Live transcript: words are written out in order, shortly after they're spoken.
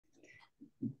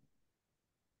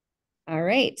All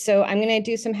right, so I'm going to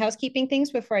do some housekeeping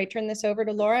things before I turn this over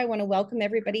to Laura. I want to welcome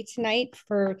everybody tonight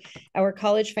for our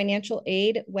college financial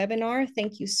aid webinar.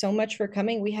 Thank you so much for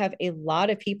coming. We have a lot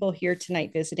of people here tonight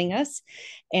visiting us.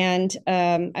 And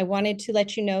I wanted to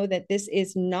let you know that this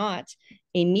is not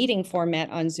a meeting format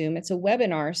on Zoom. It's a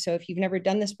webinar. So if you've never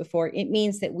done this before, it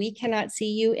means that we cannot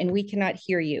see you and we cannot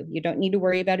hear you. You don't need to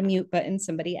worry about a mute button.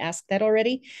 Somebody asked that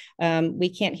already.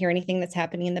 We can't hear anything that's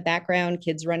happening in the background,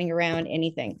 kids running around,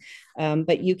 anything.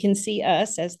 But you can see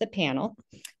us as the panel.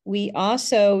 We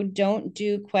also don't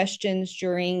do questions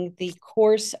during the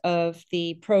course of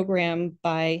the program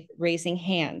by raising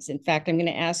hands. In fact, I'm going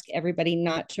to ask everybody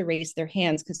not to raise their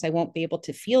hands because I won't be able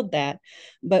to field that.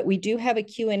 But we do have a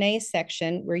Q&A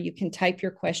section where you can type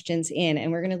your questions in,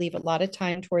 and we're going to leave a lot of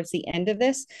time towards the end of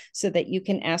this so that you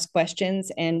can ask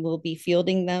questions, and we'll be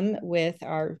fielding them with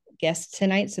our guests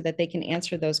tonight so that they can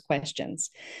answer those questions.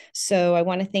 So I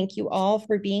want to thank you all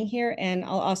for being here. And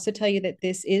I'll also tell you that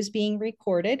this is being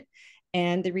recorded,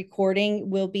 and the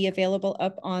recording will be available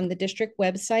up on the district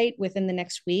website within the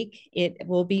next week. It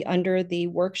will be under the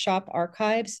workshop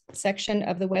archives section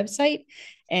of the website,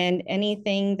 and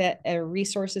anything that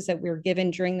resources that we're given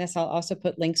during this, I'll also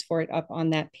put links for it up on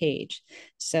that page.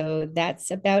 So that's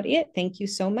about it. Thank you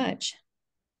so much.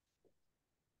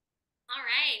 All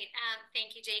right.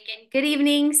 Thank you, Jake. And good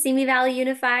evening, Simi Valley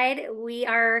Unified. We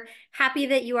are happy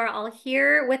that you are all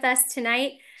here with us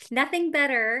tonight. Nothing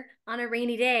better on a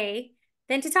rainy day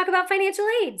than to talk about financial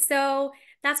aid. So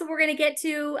that's what we're going to get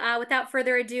to. Without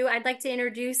further ado, I'd like to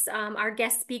introduce our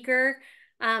guest speaker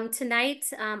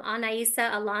tonight,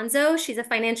 Anaisa Alonso. She's a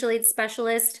financial aid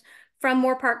specialist from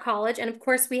Moorpark College. And of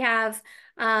course, we have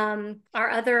our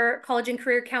other college and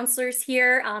career counselors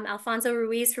here, Alfonso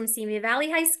Ruiz from Simi Valley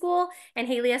High School and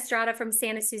Haley Estrada from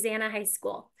Santa Susana High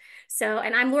School. So,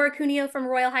 and I'm Laura Cuneo from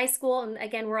Royal High School. And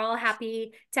again, we're all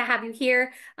happy to have you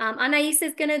here. Anais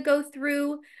is going to go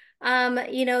through,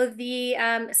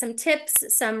 some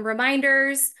tips, some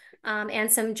reminders,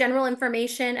 and some general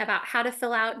information about how to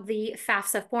fill out the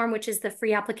FAFSA form, which is the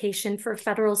free application for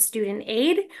federal student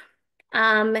aid.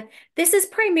 This is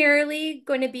primarily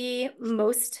going to be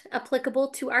most applicable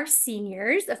to our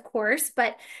seniors, of course,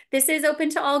 but this is open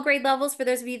to all grade levels for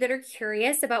those of you that are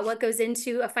curious about what goes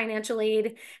into a financial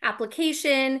aid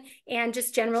application and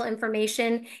just general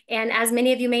information. And as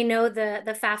many of you may know,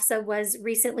 the FAFSA was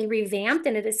recently revamped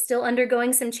and it is still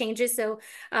undergoing some changes. So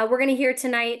we're going to hear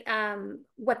tonight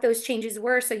what those changes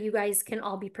were so you guys can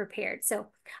all be prepared. So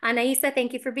Anaisa,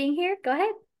 thank you for being here. Go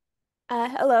ahead.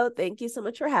 Hello, thank you so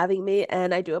much for having me.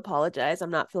 And I do apologize.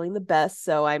 I'm not feeling the best,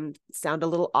 so I sound a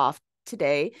little off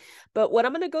today. But what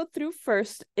I'm going to go through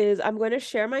first is I'm going to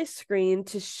share my screen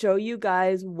to show you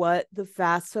guys what the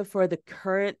FAFSA for the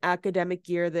current academic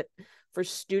year that for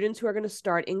students who are going to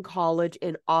start in college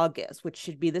in August, which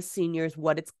should be the seniors,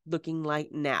 what it's looking like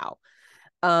now.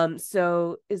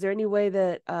 So is there any way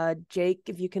that Jake,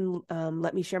 if you can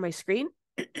let me share my screen?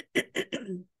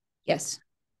 Yes.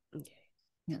 Okay.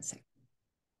 Yes.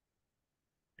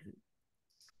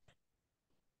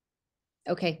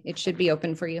 Okay, it should be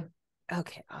open for you.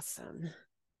 Okay, awesome.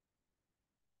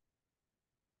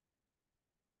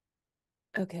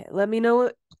 Okay, let me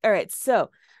know. All right,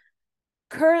 so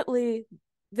currently,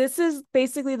 this is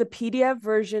basically the PDF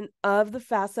version of the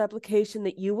FAFSA application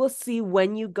that you will see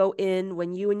when you go in,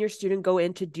 when you and your student go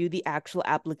in to do the actual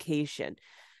application.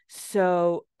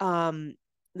 So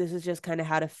this is just kind of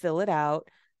how to fill it out.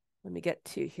 Let me get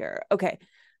to here. Okay,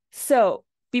 so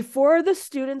before the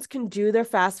students can do their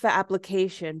FAFSA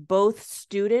application, both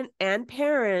student and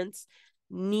parents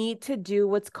need to do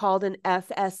what's called an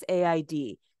FSA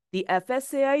ID. The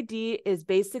FSA ID is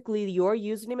basically your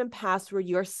username and password,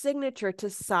 your signature to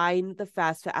sign the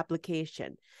FAFSA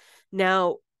application.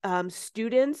 Now,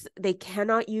 students, they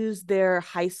cannot use their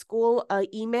high school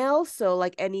email. So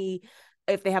like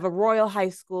if they have a Royal High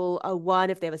School one,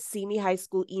 if they have a Simi High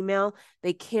School email,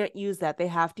 they can't use that. They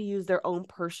have to use their own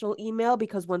personal email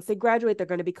because once they graduate, they're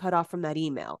going to be cut off from that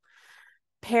email.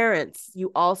 Parents,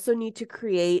 you also need to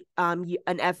create an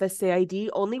FSA ID.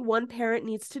 Only one parent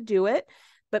needs to do it,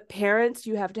 but parents,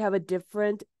 you have to have a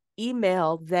different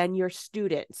email than your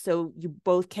student. So you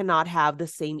both cannot have the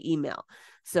same email.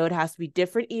 So it has to be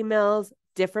different emails,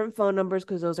 different phone numbers,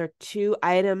 because those are two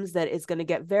items that is going to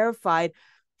get verified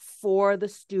for the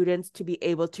students to be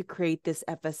able to create this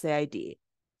FSA ID.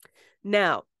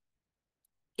 Now,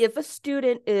 if a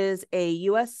student is a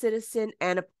U.S. citizen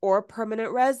or a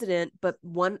permanent resident, but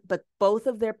both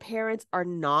of their parents are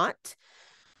not,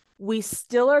 We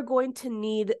still are going to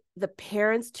need the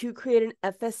parents to create an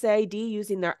FSA ID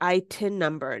using their ITIN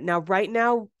number. Now, right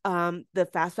now, the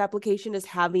FAFSA application is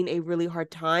having a really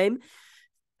hard time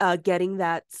getting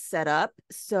that set up.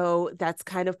 So that's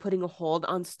kind of putting a hold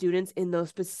on students in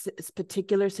those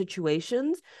particular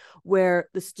situations where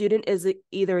the student is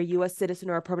either a U.S. citizen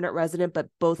or a permanent resident, but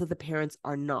both of the parents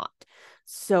are not.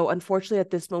 So unfortunately, at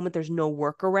this moment, there's no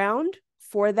workaround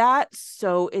for that.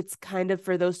 So it's kind of,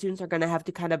 for those students, are going to have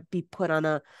to kind of be put on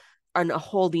a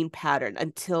holding pattern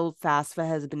until FAFSA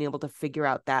has been able to figure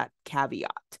out that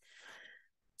caveat.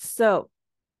 So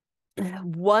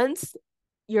once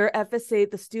your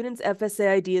FSA, the student's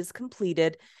FSA ID is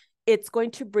completed, it's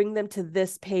going to bring them to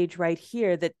this page right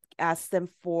here that asks them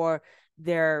for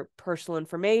their personal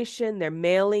information, their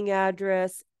mailing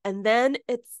address, and then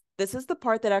this is the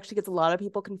part that actually gets a lot of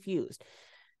people confused.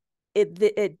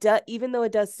 Even though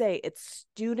it does say it's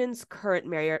student's current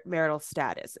marital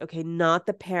status, okay, not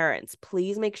the parents.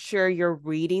 Please make sure you're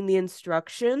reading the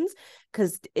instructions,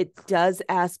 because it does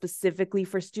ask specifically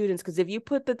for students. Because if you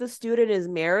put that the student is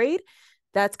married,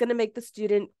 that's going to make the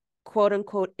student quote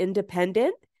unquote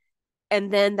independent,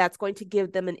 and then that's going to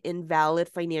give them an invalid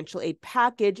financial aid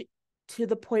package to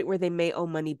the point where they may owe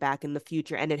money back in the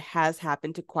future. And it has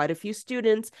happened to quite a few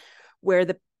students where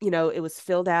it was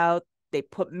filled out, they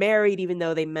put married even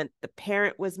though they meant the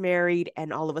parent was married,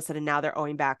 and all of a sudden now they're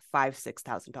owing back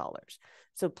 $5,000-$6,000.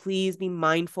 So please be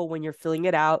mindful when you're filling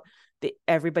it out that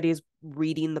everybody is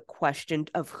reading the question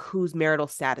of whose marital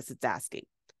status it's asking.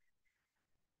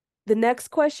 The next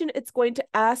question it's going to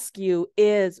ask you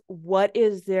is, what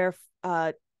is their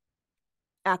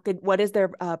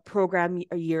program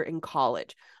year in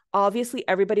college? Obviously,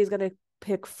 everybody's going to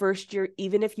pick first year.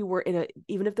 Even if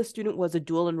the student was a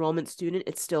dual enrollment student,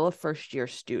 it's still a first year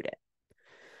student.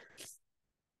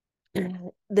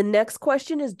 The next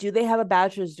question is, do they have a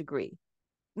bachelor's degree?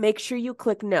 Make sure you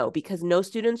click no, because no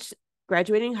students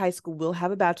graduating high school will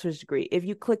have a bachelor's degree. If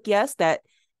you click yes, that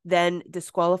then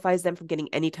disqualifies them from getting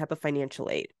any type of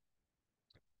financial aid.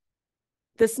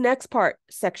 This next part,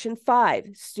 section 5,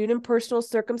 student personal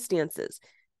circumstances.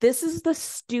 This is the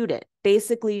student.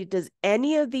 Basically, does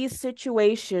any of these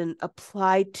situations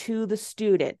apply to the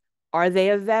student? Are they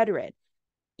a veteran?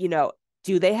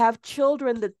 Do they have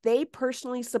children that they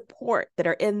personally support that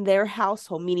are in their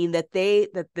household, meaning that they,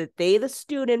 the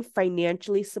student,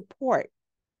 financially support?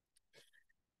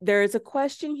 There is a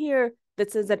question here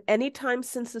that says, at any time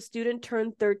since the student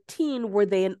turned 13, were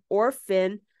they an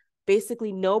orphan,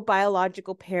 basically no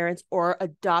biological parents or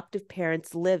adoptive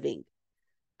parents living?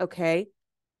 Okay.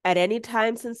 At any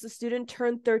time since the student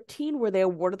turned 13, were they a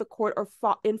ward of the court or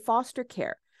in foster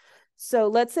care? So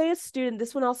let's say a student,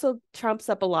 this one also trumps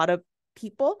up a lot of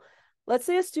people. Let's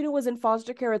say a student was in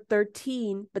foster care at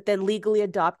 13, but then legally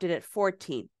adopted at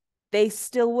 14. They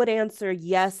still would answer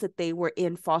yes, that they were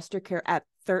in foster care at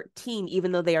 13,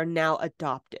 even though they are now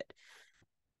adopted.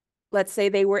 Let's say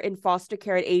they were in foster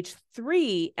care at age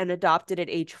 3 and adopted at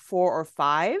age 4 or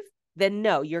 5. Then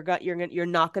no, you're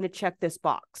not going to check this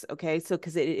box, okay? So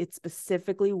because it's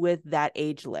specifically with that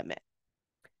age limit.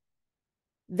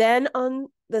 Then on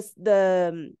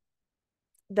the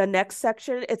next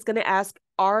section, it's going to ask,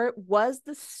 was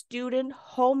the student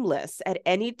homeless at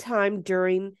any time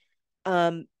during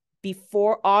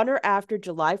before, on, or after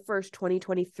July 1st,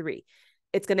 2023?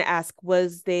 It's going to ask,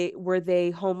 were they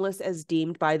homeless as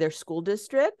deemed by their school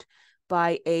district,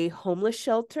 by a homeless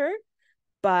shelter,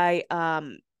 by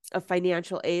a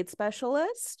financial aid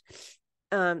specialist?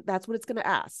 That's what it's going to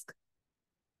ask.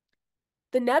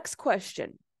 The next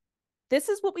question, this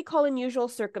is what we call unusual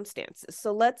circumstances.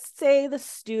 So let's say the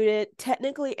student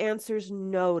technically answers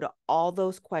no to all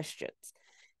those questions.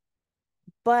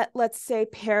 But let's say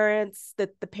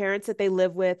the parents that they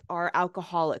live with are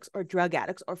alcoholics or drug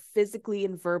addicts or physically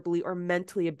and verbally or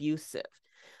mentally abusive.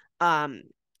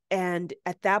 And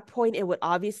at that point, it would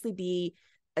obviously be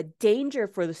a danger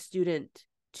for the student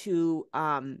to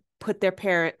contact their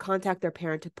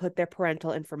parent to put their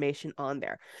parental information on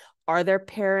there. Are their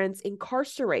parents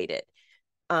incarcerated?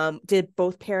 Did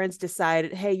both parents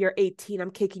decide, hey, you're 18, I'm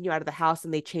kicking you out of the house,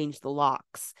 and they changed the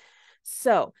locks?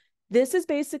 So this is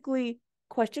basically,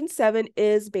 question 7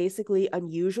 is basically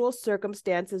unusual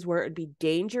circumstances where it'd be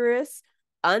dangerous,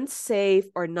 unsafe,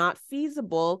 or not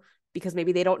feasible, because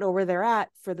maybe they don't know where they're at,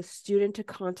 for the student to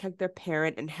contact their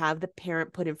parent and have the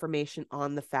parent put information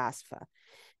on the FAFSA.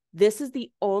 This is the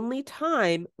only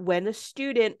time when a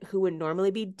student who would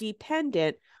normally be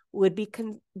dependent would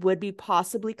be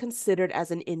possibly considered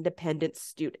as an independent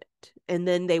student. And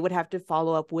then they would have to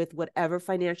follow up with whatever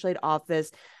financial aid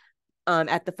office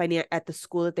at the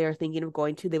school that they are thinking of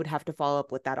going to. They would have to follow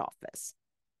up with that office.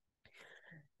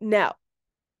 Now,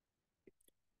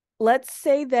 let's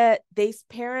say that these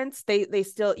parents, they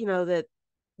still,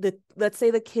 let's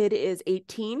say the kid is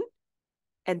 18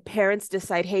 and parents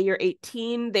decide, hey, you're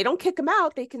 18. They don't kick them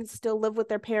out. They can still live with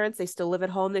their parents. They still live at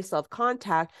home. They still have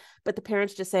contact, but the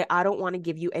parents just say, I don't want to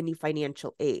give you any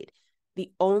financial aid.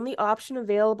 The only option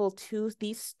available to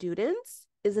these students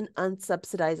is an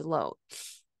unsubsidized loan.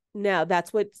 Now,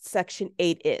 that's what Section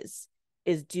 8 is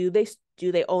do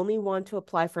they only want to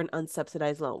apply for an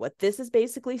unsubsidized loan? What this is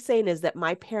basically saying is that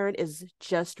my parent is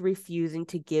just refusing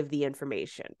to give the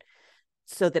information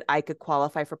so that I could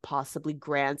qualify for possibly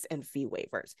grants and fee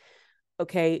waivers.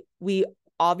 Okay, we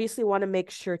obviously want to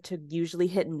make sure to usually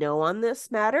hit no on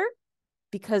this matter,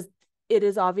 because it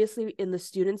is obviously in the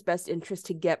student's best interest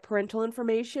to get parental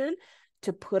information,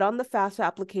 to put on the FAFSA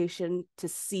application to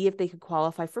see if they could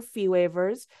qualify for fee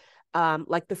waivers,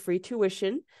 like the free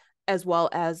tuition, as well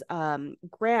as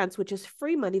grants, which is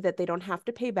free money that they don't have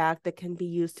to pay back, that can be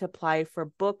used to apply for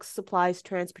books, supplies,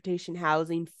 transportation,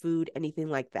 housing, food, anything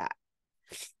like that.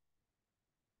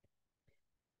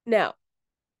 Now,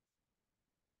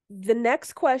 the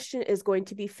next question is going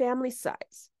to be family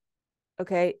size.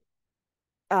 Okay.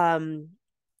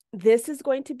 This is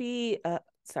going to be,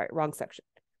 sorry, wrong section.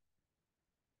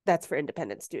 That's for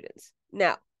independent students.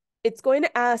 Now, it's going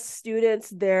to ask students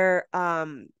their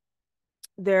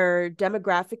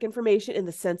demographic information in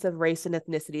the sense of race and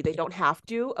ethnicity. They don't have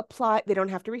to apply. They don't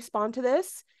have to respond to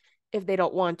this if they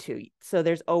don't want to. So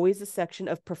there's always a section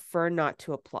of prefer not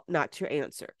to apply, not to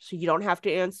answer. So you don't have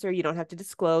to answer. You don't have to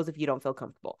disclose if you don't feel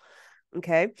comfortable.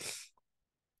 Okay.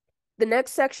 The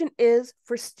next section is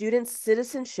for student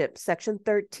citizenship, section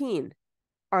 13.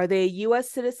 Are they a U.S.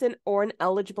 citizen or an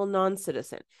eligible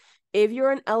non-citizen? If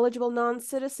you're an eligible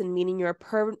non-citizen, meaning you're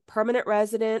a permanent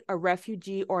resident, a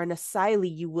refugee, or an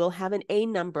asylee, you will have an A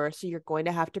number, so you're going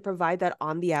to have to provide that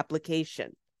on the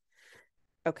application.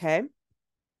 Okay?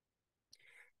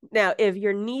 Now, if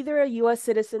you're neither a U.S.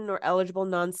 citizen nor eligible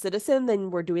non-citizen,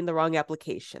 then we're doing the wrong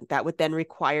application. That would then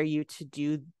require you to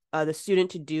do the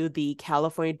student to do the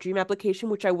California Dream application,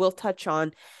 which I will touch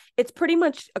on. It's pretty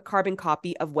much a carbon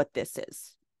copy of what this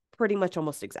is, pretty much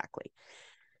almost exactly.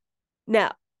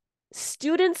 Now,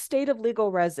 student state of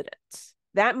legal residence.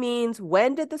 That means,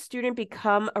 when did the student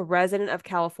become a resident of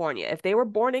California? If they were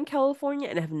born in California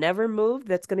and have never moved,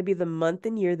 that's going to be the month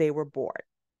and year they were born.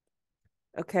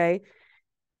 Okay.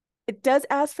 It does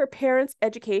ask for parents'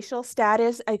 educational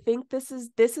status. I think this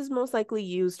is most likely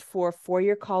used for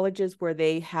four-year colleges where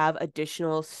they have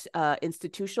additional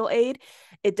institutional aid.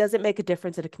 It doesn't make a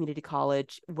difference at a community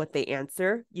college what they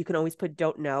answer. You can always put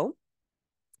don't know.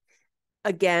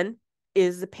 Again,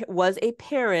 was a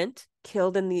parent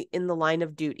killed in the line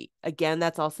of duty? Again,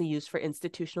 that's also used for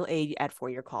institutional aid at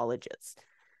four-year colleges.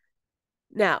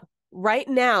 Now, right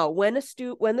now, when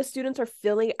the students are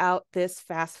filling out this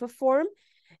FAFSA form,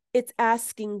 it's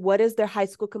asking what is their high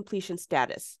school completion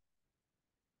status.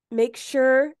 Make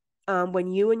sure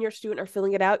when you and your student are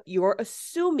filling it out, you're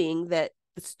assuming that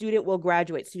the student will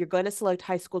graduate. So you're going to select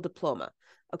high school diploma.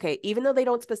 Okay, even though they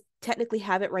don't technically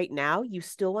have it right now, you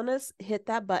still want to hit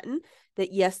that button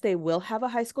that yes, they will have a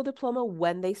high school diploma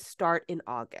when they start in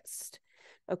August.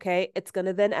 Okay, it's going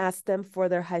to then ask them for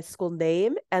their high school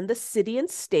name and the city and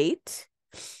state.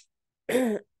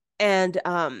 And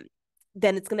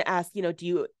then it's going to ask,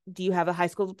 do you have a high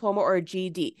school diploma or a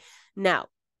GED? Now,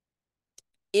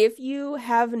 if you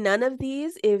have none of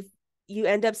these, if you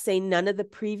end up saying none of the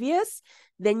previous,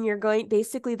 then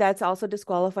basically that's also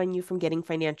disqualifying you from getting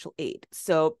financial aid.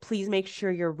 So please make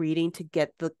sure you're reading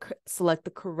to select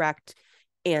the correct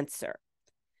answer.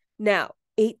 Now,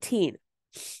 18.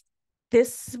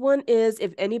 This one is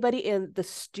if anybody in the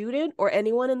student or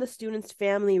anyone in the student's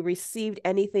family received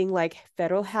anything like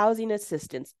federal housing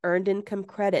assistance, earned income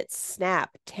credits, SNAP,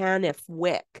 TANF,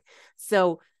 WIC.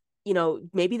 So,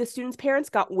 maybe the student's parents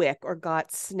got WIC or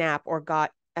got SNAP or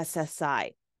got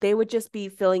SSI. They would just be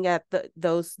filling out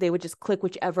those. They would just click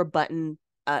whichever button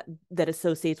that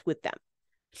associates with them.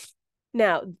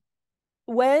 Now,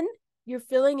 when you're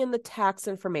filling in the tax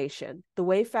information, the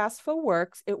way FAFSA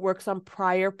works, it works on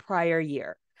prior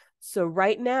year. So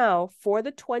right now, for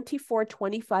the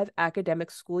 24-25 academic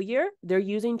school year, they're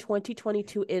using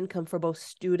 2022 income for both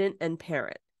student and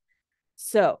parent.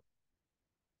 So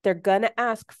they're going to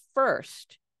ask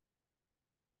first,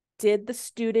 did the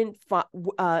student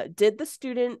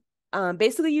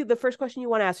basically the first question you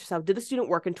want to ask yourself, did the student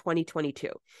work in 2022?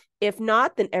 If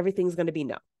not, then everything's going to be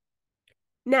no.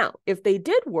 Now, if they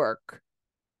did work,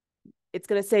 it's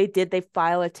going to say, did they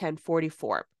file a 1040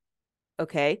 form?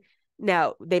 Okay.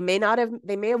 Now, they may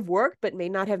have worked, but may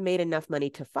not have made enough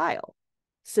money to file.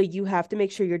 So you have to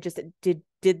make sure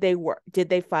did they work? Did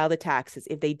they file the taxes?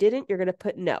 If they didn't, you're going to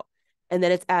put no. And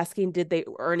then it's asking, did they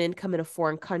earn income in a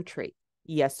foreign country?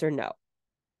 Yes or no.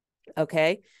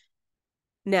 Okay.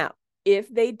 Now,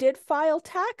 if they did file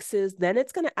taxes, then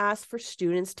it's going to ask for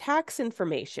students' tax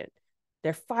information,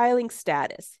 their filing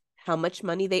status, how much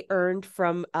money they earned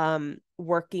from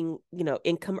working,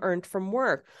 income earned from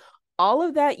work. All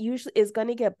of that usually is going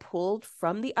to get pulled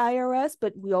from the IRS,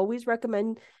 but we always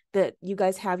recommend that you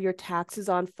guys have your taxes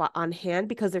on hand,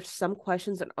 because there's some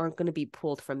questions that aren't going to be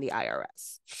pulled from the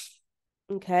IRS.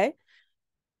 Okay.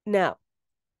 Now,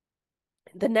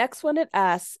 the next one it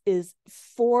asks is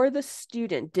for the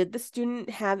student. Did the student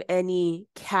have any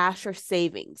cash or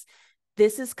savings?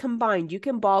 This is combined. You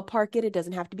can ballpark it. It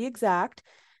doesn't have to be exact.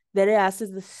 Then it asks,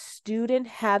 does the student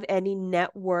have any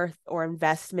net worth or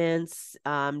investments,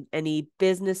 any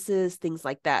businesses, things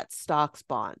like that, stocks,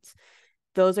 bonds?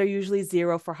 Those are usually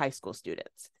 0 for high school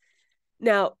students.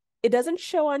 Now, it doesn't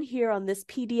show on here on this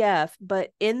PDF,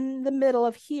 but in the middle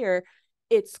of here,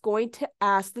 it's going to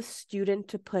ask the student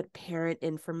to put parent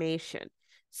information.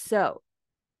 So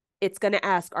it's going to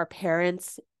ask, are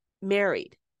parents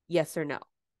married? Yes or no?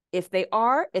 If they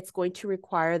are, it's going to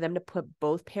require them to put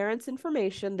both parents'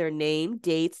 information, their name,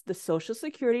 dates, the social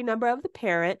security number of the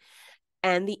parent,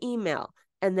 and the email.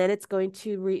 And then it's going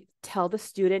to tell the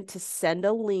student to send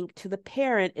a link to the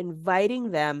parent,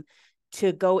 inviting them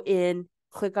to go in,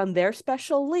 click on their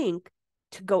special link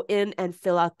to go in and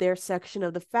fill out their section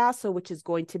of the FAFSA, which is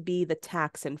going to be the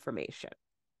tax information.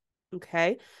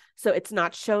 Okay, so it's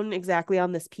not shown exactly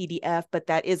on this PDF, but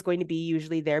that is going to be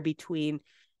usually there between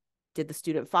did the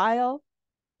student file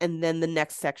and then the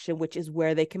next section, which is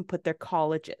where they can put their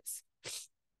colleges.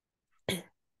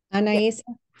 Anais,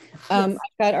 Yes. I've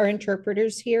got our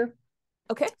interpreters here.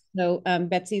 Okay. So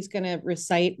Betsy's going to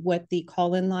recite what the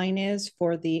call-in line is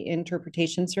for the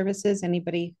interpretation services.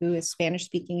 Anybody who is Spanish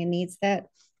speaking and needs that,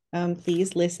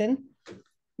 please listen.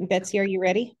 Betsy, are you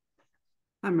ready?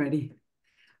 I'm ready.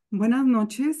 Buenas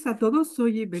noches a todos.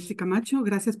 Soy Betsy Camacho.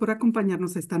 Gracias por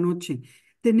acompañarnos esta noche.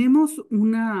 Tenemos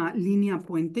una línea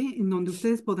puente en donde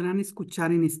ustedes podrán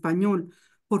escuchar en español.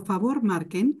 Por favor,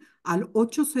 marquen al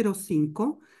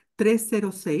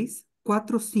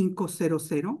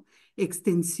 805-306-4500,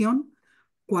 extensión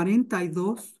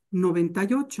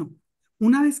 4298.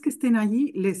 Una vez que estén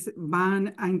allí, les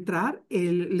van a entrar,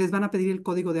 les van a pedir el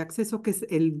código de acceso, que es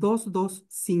el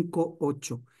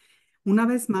 2258. Una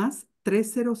vez más,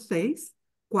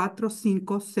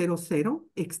 306-4500,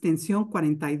 extensión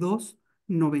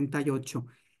 4298.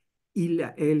 Y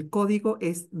el código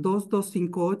es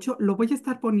 2258. Lo voy a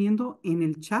estar poniendo en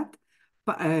el chat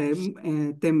varias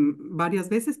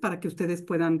veces para que ustedes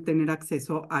puedan tener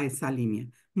acceso a esa línea.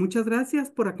 Muchas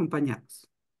gracias por acompañarnos.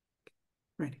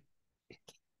 Ready.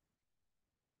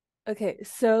 Okay,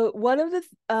 so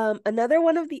another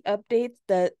one of the updates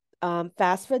that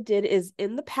FAFSA did is,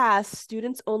 in the past,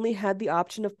 students only had the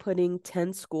option of putting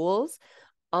 10 schools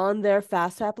on their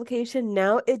FAFSA application.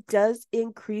 Now it does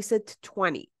increase it to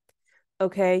 20.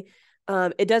 Okay.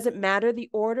 It doesn't matter the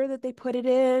order that they put it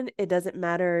in. It doesn't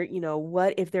matter,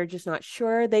 if they're just not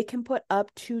sure, they can put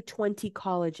up to 20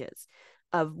 colleges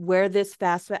of where this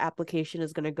FAFSA application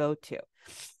is going to go to.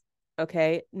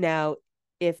 Okay. Now,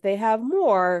 if they have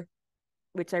more,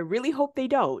 which I really hope they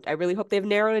don't, I really hope they've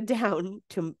narrowed it down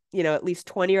to, at least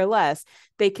 20 or less,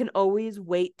 they can always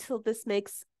wait till this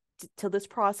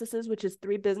processes, which is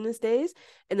 3 business days,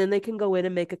 and then they can go in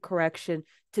and make a correction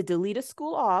to delete a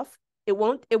school off. It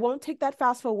won't take that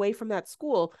FAFSA away from that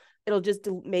school. It'll just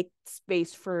make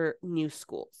space for new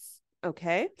schools.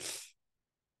 Okay.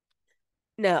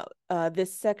 Now,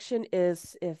 this section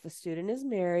is if a student is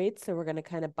married, so we're going to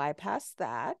kind of bypass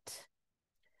that.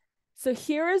 So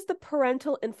here is the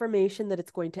parental information that it's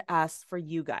going to ask for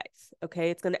you guys. Okay,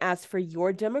 it's going to ask for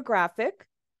your demographic,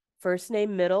 first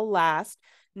name, middle, last.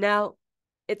 Now,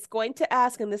 it's going to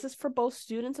ask, and this is for both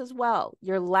students as well,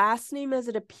 your last name as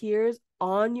it appears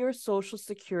on your social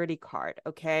security card.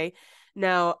 Okay.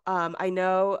 Now, I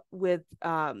know with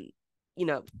I'm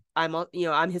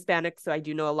Hispanic, so I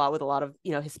do know a lot with a lot of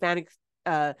Hispanic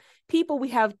people. We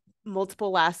have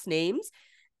multiple last names.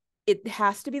 It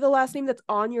has to be the last name that's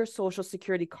on your social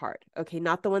security card, okay?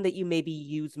 Not the one that you maybe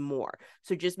use more.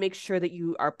 So just make sure that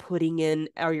you are putting in,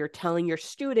 or you're telling your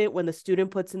student when the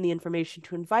student puts in the information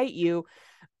to invite you,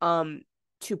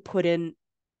 to put in,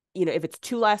 if it's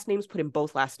 2 last names, put in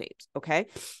both last names, okay?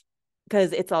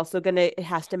 Because it's also it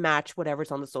has to match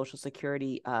whatever's on the social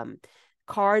security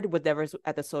card, whatever's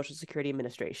at the Social Security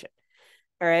Administration.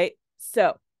 All right,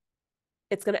 so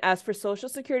it's going to ask for social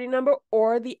security number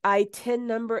or the ITIN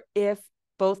number if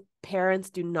both parents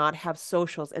do not have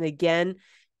socials. And again,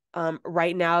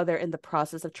 Right now, they're in the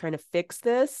process of trying to fix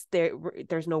this.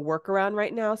 There's no workaround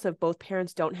right now. So if both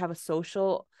parents don't have a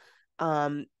social,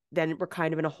 then we're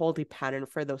kind of in a holding pattern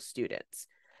for those students.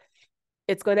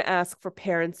 It's going to ask for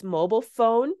parents' mobile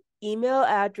phone, email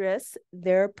address,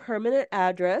 their permanent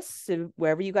address, so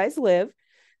wherever you guys live.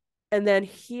 And then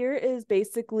here is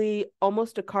basically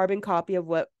almost a carbon copy of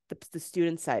what the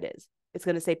student side is. It's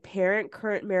going to say parent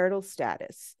current marital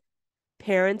status,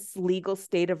 parents' legal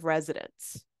state of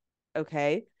residence.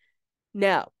 Okay.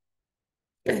 Now,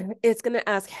 it's going to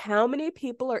ask how many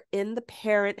people are in the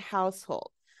parent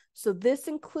household. So this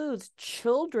includes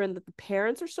children that the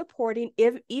parents are supporting,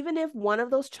 even if one of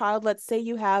those child, let's say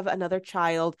you have another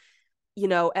child,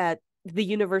 at the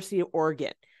University of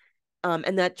Oregon,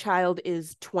 and that child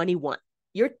is 21.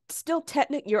 You're still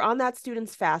you're on that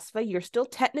student's FAFSA. You're still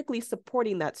technically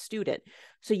supporting that student.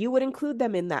 So you would include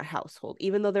them in that household,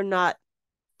 even though they're not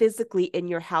physically in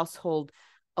your household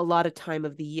a lot of time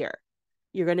of the year.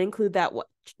 You're going to include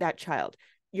that child.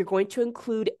 You're going to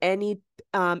include any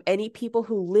people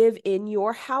who live in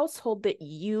your household that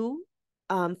you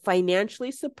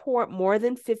financially support more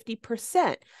than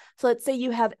 50%. So let's say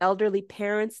you have elderly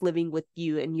parents living with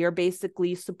you and you're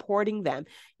basically supporting them.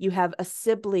 You have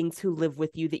siblings who live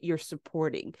with you that you're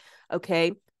supporting.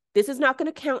 Okay. This is not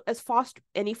going to count as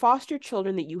any foster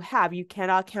children that you have. You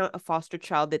cannot count a foster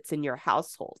child that's in your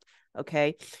household.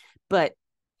 Okay. But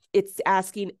it's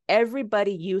asking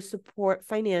everybody you support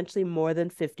financially more than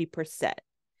 50%.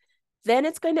 Then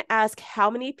it's going to ask how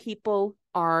many people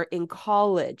are in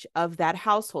college of that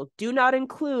household. Do not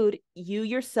include you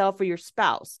yourself or your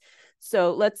spouse.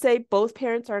 So let's say both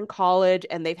parents are in college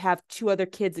and they have 2 other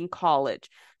kids in college.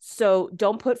 So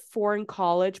don't put 4 in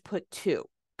college, put 2,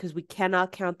 because we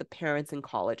cannot count the parents in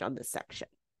college on this section.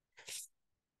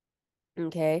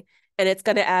 Okay. And it's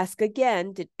going to ask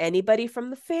again, did anybody from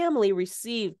the family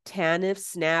receive TANF,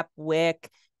 SNAP, WIC,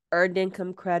 earned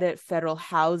income credit, federal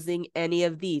housing, any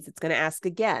of these? It's going to ask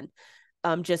again.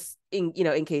 Just in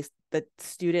case the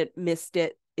student missed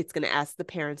it, it's going to ask the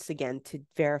parents again to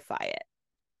verify it.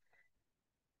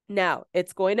 Now,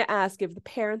 it's going to ask if the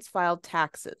parents filed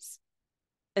taxes.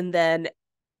 And then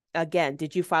again,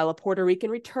 did you file a Puerto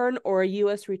Rican return or a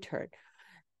US return?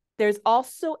 There's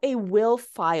also a will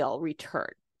file return.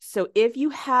 So if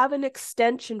you have an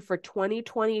extension for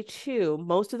 2022,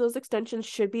 most of those extensions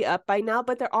should be up by now,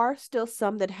 but there are still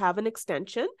some that have an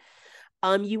extension.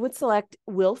 You would select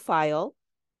will file,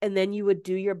 and then you would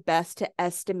do your best to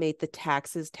estimate the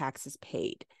taxes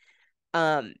paid.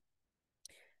 There's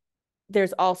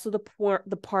also the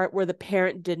part where the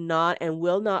parent did not and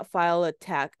will not file a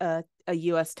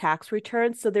U.S. tax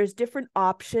return. So there's different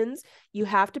options. You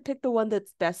have to pick the one that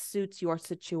best suits your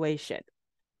situation.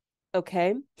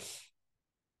 Okay.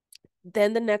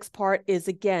 Then the next part is,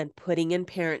 again, putting in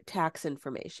parent tax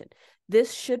information.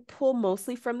 This should pull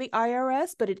mostly from the IRS,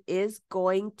 but it is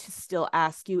going to still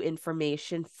ask you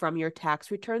information from your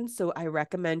tax return. So I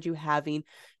recommend you having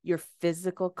your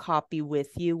physical copy with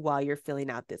you while you're filling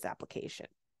out this application.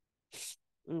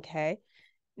 Okay.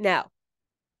 Now,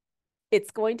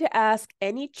 it's going to ask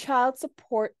any child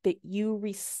support that you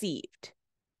received.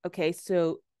 Okay,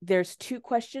 so there's 2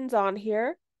 questions on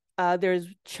here. There's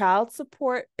child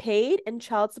support paid and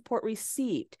child support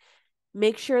received.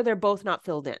 Make sure they're both not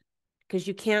filled in, because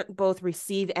you can't both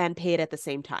receive and pay it at the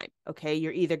same time. Okay,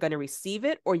 you're either going to receive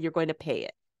it or you're going to pay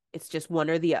it. It's just one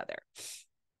or the other.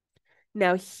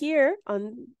 Now here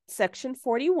on section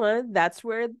 41, that's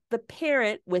where the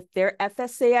parent with their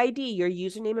FSA ID, your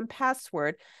username and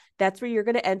password, that's where you're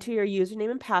going to enter your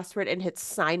username and password and hit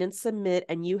sign and submit,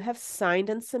 and you have signed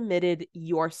and submitted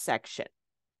your section.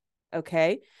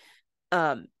 Okay.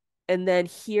 And then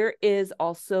here is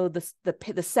also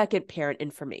the second parent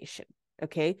information.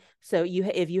 Okay. So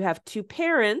if you have 2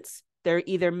 parents, they're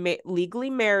either legally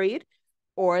married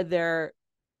or they're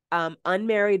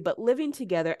unmarried but living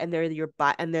together, and they're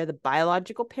the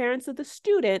biological parents of the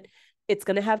student, it's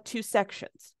going to have 2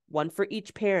 sections, one for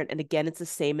each parent. And again, it's the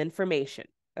same information.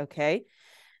 Okay.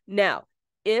 Now,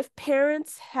 if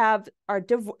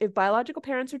biological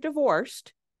parents are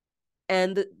divorced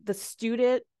and the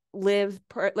student lives,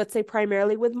 let's say,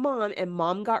 primarily with mom, and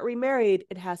mom got remarried,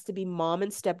 it has to be mom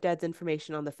and stepdad's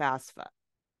information on the FAFSA.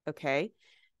 Okay.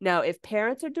 Now, if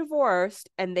parents are divorced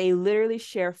and they literally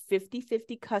share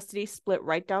 50-50 custody, split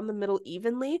right down the middle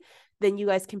evenly, then you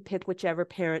guys can pick whichever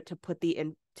parent to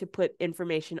put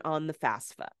information on the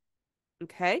FAFSA.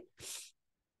 Okay.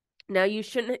 Now,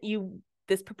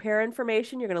 this prepare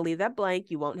information, you're going to leave that blank.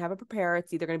 You won't have a preparer.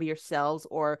 It's either going to be yourselves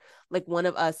or like one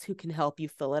of us who can help you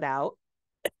fill it out.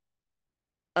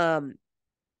 And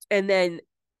then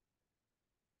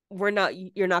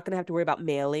you're not going to have to worry about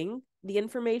mailing the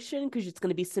information because it's going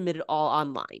to be submitted all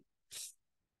online.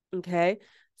 Okay.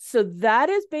 So that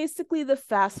is basically the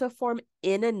FAFSA form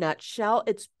in a nutshell.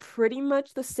 It's pretty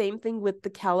much the same thing with the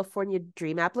California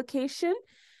Dream application,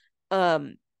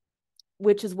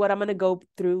 which is what I'm going to go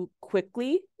through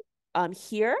quickly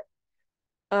here.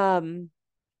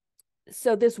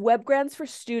 So this web grants for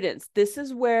students, this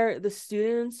is where the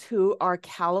students who are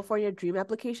California Dream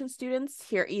application students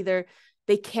here, either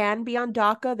they can be on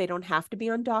DACA, they don't have to be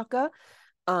on DACA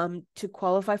to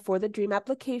qualify for the Dream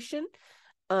application.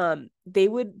 They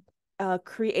would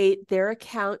create their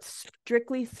account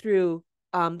strictly through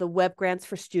the Web Grants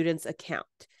for Students account.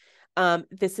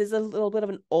 This is a little bit of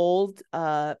an old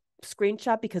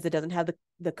screenshot because it doesn't have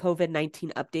the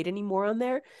COVID-19 update anymore on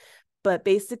there. But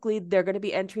basically, they're going to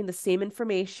be entering the same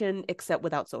information except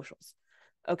without socials.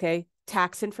 Okay.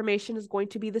 Tax information is going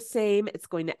to be the same. It's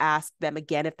going to ask them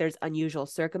again if there's unusual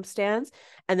circumstance.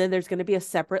 And then there's going to be a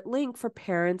separate link for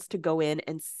parents to go in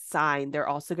and sign. They're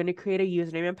also going to create a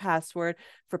username and password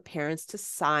for parents to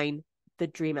sign the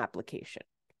Dream application.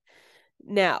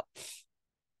 Now,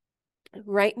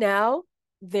 right now,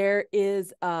 there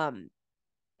is a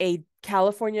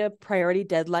California priority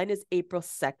deadline is April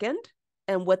 2nd.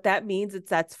 And what that means is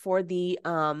that's for the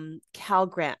Cal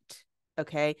Grant,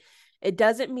 okay? It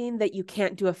doesn't mean that you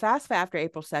can't do a FAFSA after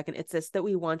April 2nd. It's just that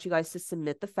we want you guys to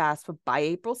submit the FAFSA by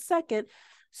April 2nd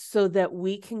so that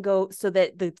we can go, so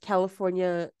that the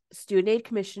California Student Aid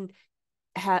Commission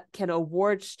can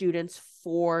award students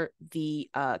for the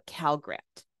Cal Grant,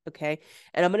 okay?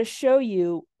 And I'm going to show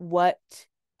you what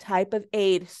type of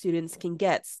aid students can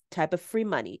get, type of free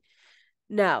money.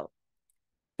 Now,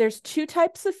 there's two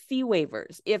types of fee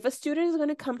waivers. If a student is going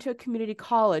to come to a community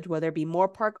college, whether it be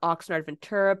Moorpark, Oxnard,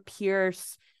 Ventura,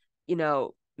 Pierce,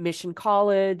 Mission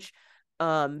College,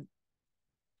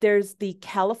 there's the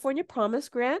California Promise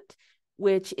Grant,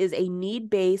 which is a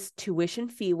need-based tuition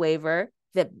fee waiver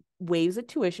that waives a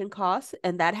tuition cost,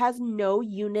 and that has no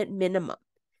unit minimum.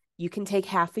 You can take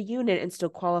half a unit and still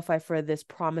qualify for this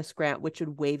Promise Grant, which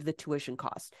would waive the tuition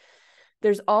cost.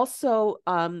 There's also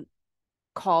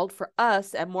called for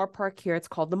us at Moorpark here, it's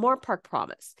called the Moorpark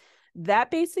Promise.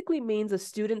 That basically means a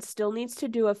student still needs to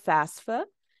do a FAFSA,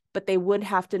 but they would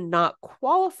have to not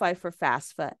qualify for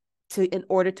FAFSA in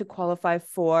order to qualify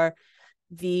for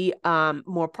the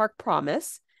Moorpark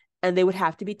Promise, and they would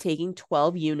have to be taking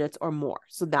 12 units or more.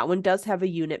 So that one does have a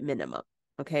unit minimum.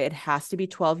 Okay, it has to be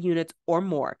 12 units or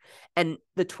more. And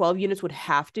the 12 units would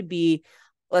have to be,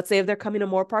 let's say if they're coming to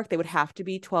Moorpark, they would have to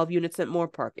be 12 units at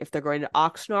Moorpark. If they're going to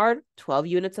Oxnard, 12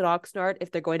 units at Oxnard. If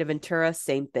they're going to Ventura,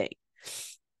 same thing.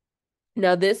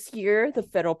 Now this year, the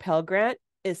federal Pell Grant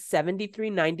is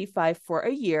 $73.95 for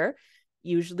a year.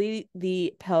 Usually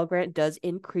the Pell Grant does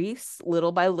increase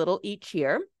little by little each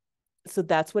year. So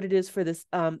that's what it is for this,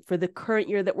 for the current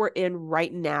year that we're in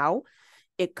right now.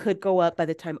 It could go up by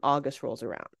the time August rolls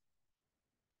around.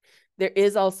 There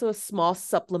is also a small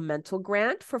supplemental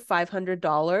grant for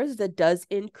 $500 that does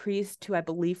increase to, I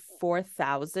believe,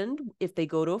 $4,000 if they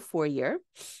go to a 4-year.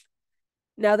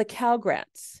 Now the Cal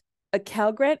Grants. A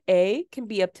Cal Grant A can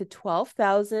be up to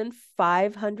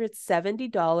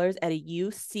 $12,570 at a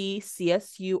UC,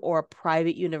 CSU, or a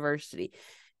private university,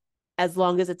 as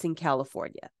long as it's in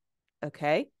California.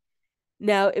 Okay.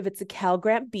 Now, if it's a Cal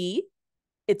Grant B,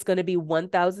 it's going to be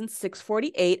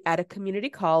 $1,648 at a community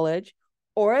college,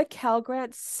 or a Cal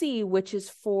Grant C, which is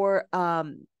for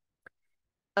a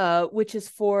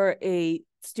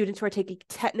students who are taking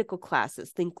technical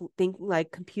classes. Think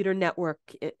like computer network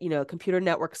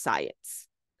science.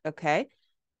 Okay.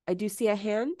 I do see a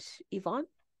hand, Yvonne.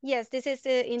 Yes, this is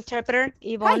the interpreter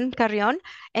Yvonne Carrion,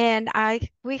 and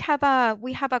we have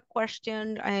a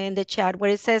question in the chat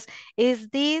where it says, "Is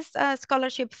this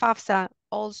scholarship FAFSA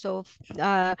also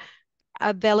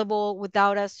available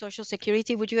without a social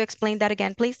security?" Would you explain that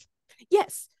again, please?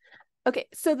 Yes. Okay,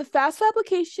 so the FAFSA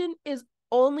application is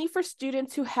only for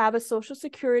students who have a social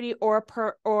security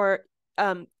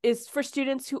is for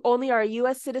students who only are a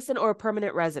U.S. citizen or a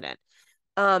permanent resident.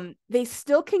 They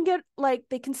still can get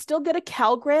they can still get a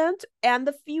Cal Grant and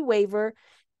the fee waiver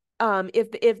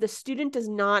if the student does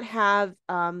not have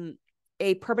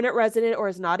a permanent resident or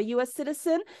is not a U.S.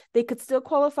 citizen. They could still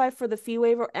qualify for the fee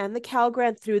waiver and the Cal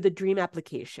Grant through the Dream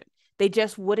application. They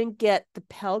just wouldn't get the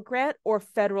Pell Grant or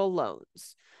federal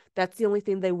loans. That's the only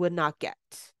thing they would not get.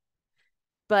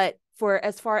 But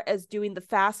as far as doing the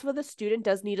FAFSA, the student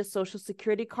does need a social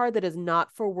security card that is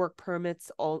not for work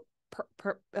permits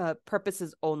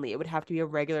purposes only. It would have to be a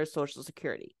regular social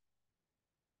security.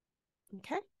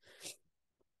 Okay.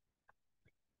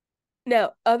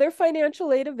 Now, other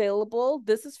financial aid available.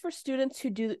 This is for students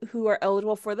who are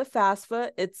eligible for the FAFSA.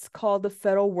 It's called the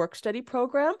Federal Work Study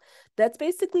Program. That's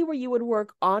basically where you would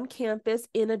work on campus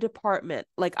in a department.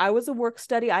 Like I was a work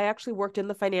study. I actually worked in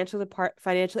the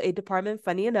financial aid department,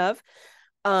 funny enough.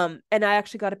 And I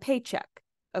actually got a paycheck.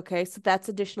 Okay, so that's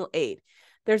additional aid.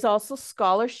 There's also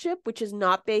scholarship, which is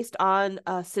not based on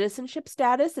citizenship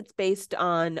status. It's based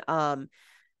on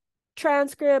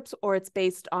transcripts, or it's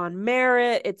based on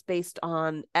merit. It's based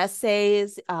on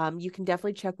essays. You can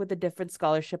definitely check with the different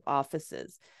scholarship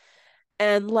offices.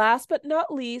 And last but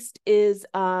not least is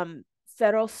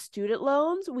federal student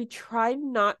loans. We try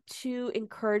not to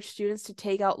encourage students to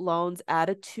take out loans at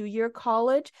a 2-year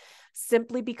college,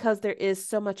 simply because there is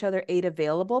so much other aid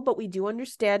available. But we do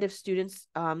understand if students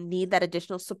need that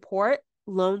additional support,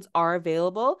 loans are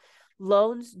available.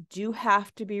 Loans do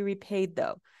have to be repaid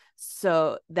though.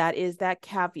 So that is that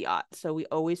caveat. So we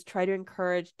always try to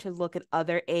encourage to look at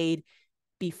other aid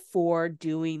before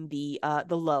doing the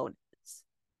loans.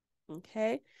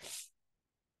 Okay.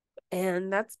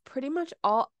 And that's pretty much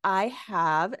all I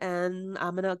have. And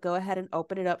I'm going to go ahead and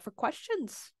open it up for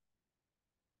questions.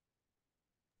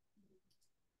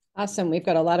 Awesome. We've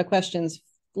got a lot of questions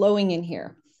flowing in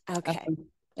here. Okay.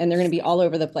 And they're going to be all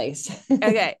over the place.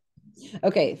 Okay.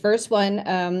 Okay, first one,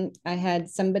 I had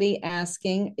somebody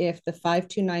asking if the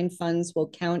 529 funds will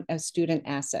count as student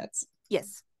assets.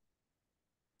 Yes.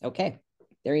 Okay,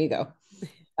 there you go.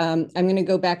 I'm going to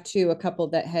go back to a couple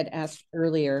that had asked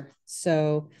earlier.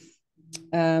 So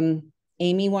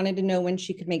Amy wanted to know when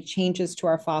she could make changes to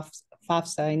our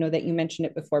FAFSA. I know that you mentioned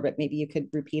it before, but maybe you could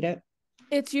repeat it.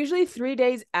 It's usually 3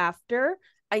 days after.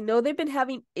 I know they've been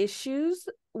having issues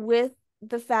with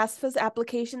the FAFSA's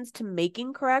applications to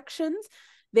making corrections.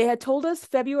 They had told us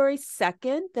February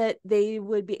 2nd that they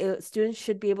would be students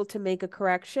should be able to make a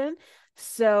correction.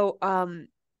 So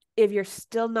if you're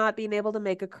still not being able to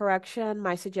make a correction,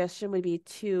 my suggestion would be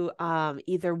to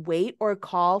either wait or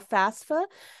call FAFSA.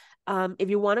 If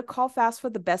you want to call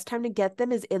FAFSA, the best time to get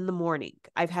them is in the morning.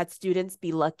 I've had students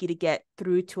be lucky to get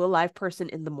through to a live person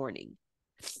in the morning.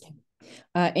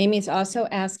 Amy's also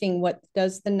asking, what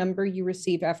does the number you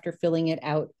receive after filling it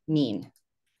out mean?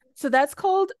 So that's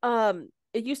called,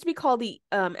 it used to be called the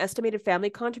estimated family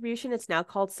contribution. It's now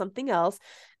called something else.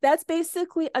 That's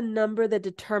basically a number that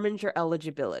determines your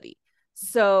eligibility.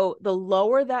 So the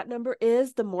lower that number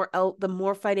is, the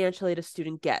more financial aid a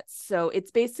student gets. So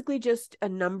it's basically just a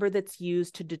number that's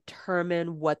used to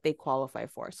determine what they qualify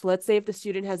for. So let's say if the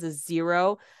student has a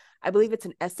 0, I believe it's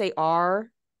an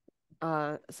SAR,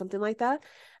 something like that.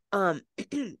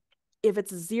 If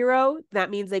it's a 0,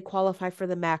 that means they qualify for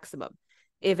the maximum.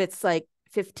 If it's like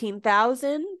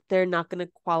 15,000, they're not going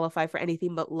to qualify for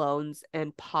anything but loans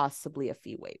and possibly a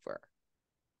fee waiver.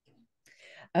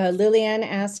 Lillian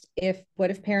asked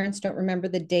what if parents don't remember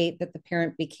the date that the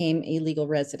parent became a legal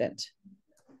resident?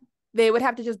 They would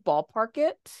have to just ballpark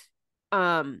it.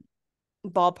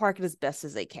 Ballpark it as best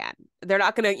as they can. They're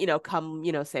not going to, come,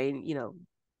 saying,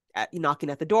 knocking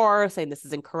at the door saying this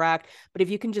is incorrect, but if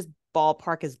you can just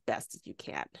ballpark as best as you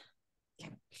can.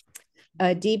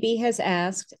 DB has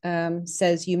asked,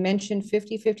 says you mentioned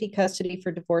 50-50 custody for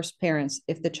divorced parents.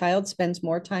 If the child spends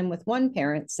more time with one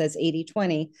parent, says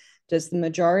 80-20, does the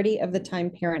majority of the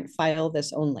time parent file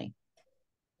this only?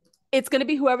 It's going to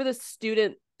be whoever the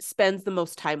student spends the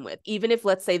most time with. Even if,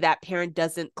 let's say, that parent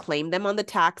doesn't claim them on the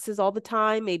taxes all the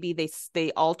time, maybe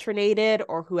they alternated,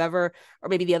 or whoever, or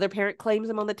maybe the other parent claims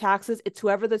them on the taxes. It's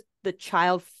whoever the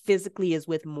child physically is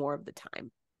with more of the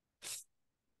time.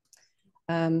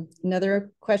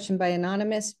 Another question by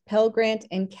Anonymous: Pell Grant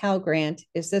and Cal Grant,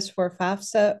 is this for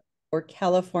FAFSA or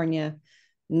California?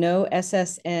 No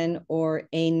SSN or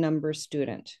A number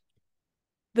student.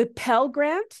 The Pell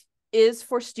Grant is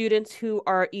for students who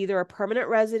are either a permanent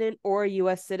resident or a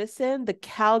U.S. citizen. The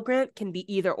Cal Grant can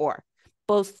be either or.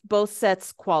 Both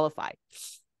sets qualify.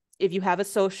 If you have a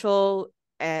social,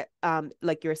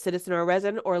 like you're a citizen or a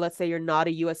resident, or let's say you're not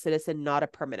a U.S. citizen, not a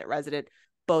permanent resident,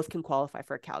 both can qualify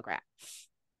for a Cal Grant.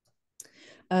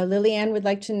 Lillian would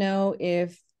like to know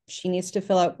if she needs to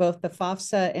fill out both the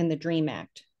FAFSA and the DREAM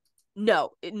Act.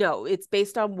 No, it's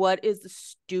based on what is the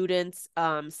student's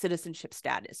citizenship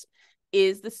status.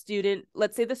 Is the student,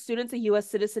 let's say the student's a U.S.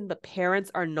 citizen, but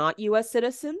parents are not U.S.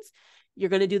 citizens, you're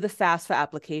going to do the FAFSA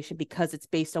application because it's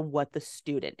based on what the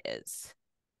student is.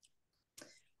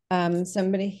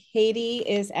 Haiti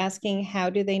is asking, how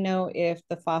do they know if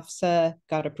the FAFSA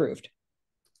got approved?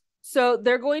 So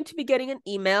they're going to be getting an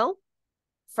email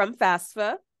from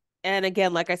FAFSA. And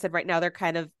again, like I said, right now they're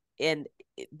kind of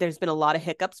there's been a lot of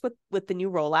hiccups with the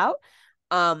new rollout.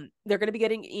 they're going to be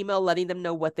getting an email letting them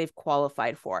know what they've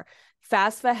qualified for.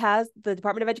 FAFSA the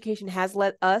Department of Education has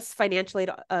let us financial aid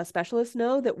specialists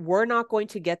know that we're not going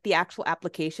to get the actual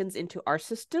applications into our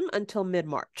system until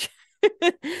mid-March.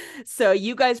 So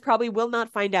you guys probably will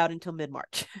not find out until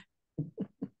mid-March.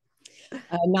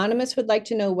 Anonymous would like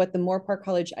to know what the Moorpark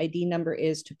College ID number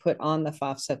is to put on the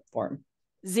FAFSA form.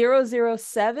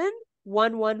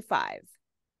 007115.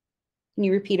 Can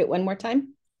you repeat it one more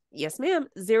time? Yes, ma'am.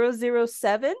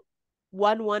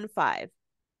 007115.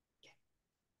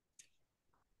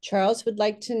 Charles would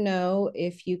like to know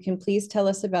if you can please tell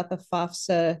us about the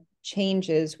FAFSA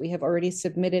changes. We have already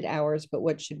submitted ours, but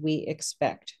what should we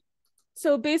expect?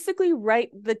 So basically,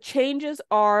 the changes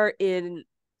are in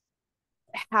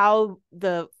how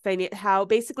the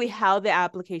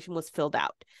application was filled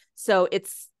out. So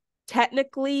it's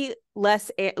technically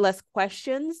less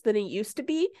questions than it used to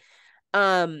be.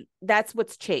 That's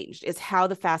what's changed, is how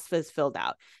the FAFSA is filled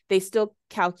out. They still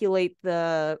calculate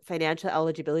the financial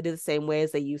eligibility the same way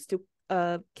as they used to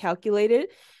calculate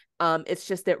it. It's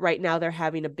just that right now they're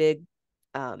having a big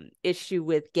issue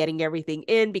with getting everything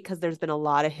in because there's been a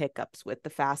lot of hiccups with the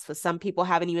FAFSA. Some people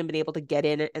haven't even been able to get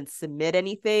in and submit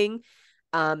anything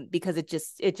because it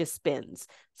just spins.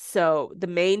 So the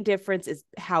main difference is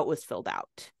how it was filled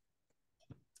out.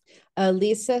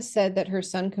 Lisa said that her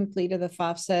son completed the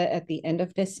FAFSA at the end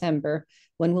of December.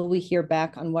 When will we hear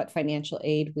back on what financial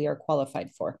aid we are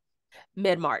qualified for?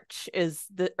 Mid-March is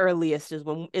the earliest,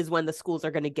 is when the schools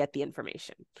are going to get the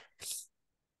information.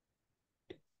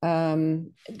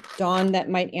 Dawn, that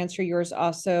might answer yours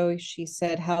also. She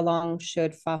said, how long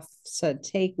should FAFSA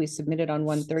take? We submitted on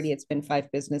 1/30. It's been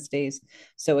 5 business days.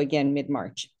 So again,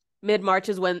 mid-March. Mid-March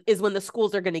is when the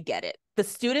schools are going to get it. The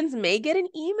students may get an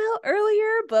email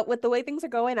earlier, but with the way things are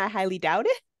going, I highly doubt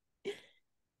it.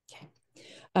 Okay.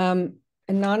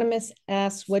 Anonymous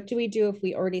asks, what do we do if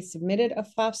we already submitted a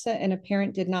FAFSA and a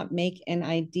parent did not make an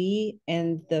ID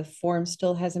and the form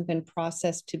still hasn't been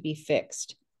processed to be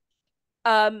fixed?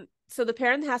 So the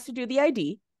parent has to do the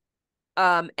ID.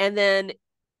 And then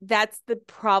that's the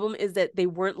problem, is that they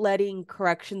weren't letting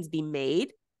corrections be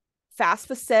made.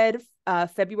 FAFSA said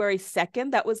February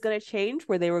 2nd that was going to change,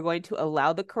 where they were going to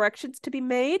allow the corrections to be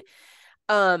made.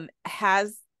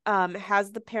 Has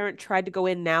the parent tried to go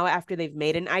in now after they've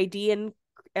made an ID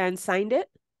and signed it?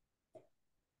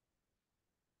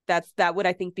 That would,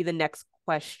 I think, be the next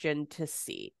question to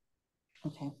see.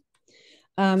 Okay.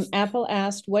 Apple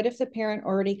asked, what if the parent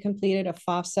already completed a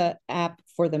FAFSA app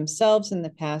for themselves in the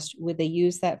past? Would they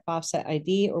use that FAFSA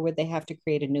ID or would they have to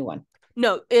create a new one?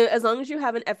 No, as long as you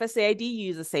have an FSA ID, you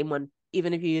use the same one,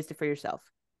 even if you used it for yourself.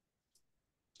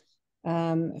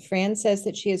 Fran says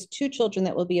that she has 2 children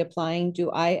that will be applying.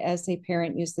 Do I, as a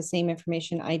parent, use the same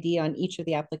information ID on each of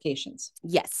the applications?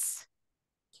 Yes.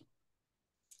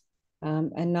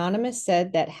 Anonymous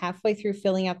said that halfway through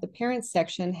filling out the parents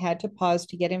section, had to pause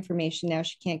to get information. Now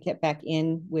she can't get back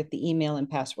in with the email and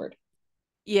password.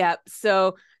 Yeah,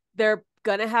 so they're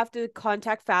gonna have to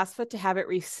contact FAFSA to have it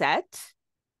reset,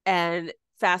 and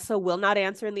FAFSA will not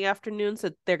answer in the afternoon,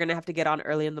 so they're gonna have to get on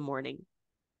early in the morning.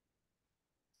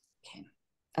 Okay.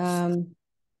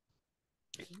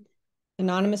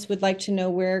 Anonymous would like to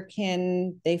know, where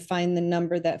can they find the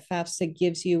number that FAFSA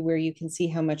gives you where you can see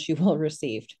how much you will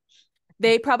received?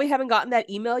 They probably haven't gotten that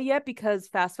email yet because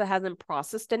FAFSA hasn't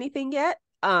processed anything yet.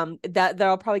 That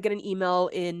they'll probably get an email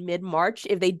in mid-March.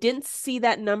 If they didn't see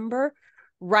that number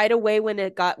right away when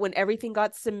everything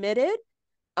got submitted,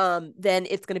 then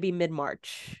it's going to be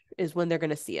mid-March is when they're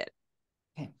going to see it.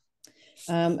 Okay.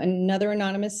 Another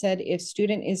anonymous said, if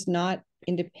student is not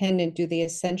independent, do they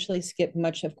essentially skip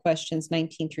much of questions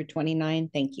 19 through 29?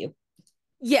 Thank you.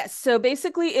 Yes. So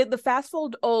basically, the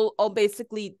FAFSA will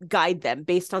basically guide them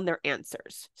based on their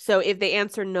answers. So if they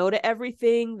answer no to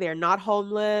everything, they're not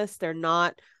homeless, they're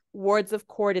not wards of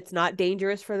court, it's not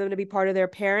dangerous for them to be part of their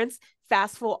parents,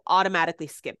 FAFSA will automatically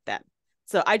skip them.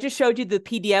 So I just showed you the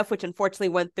PDF, which unfortunately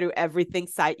went through everything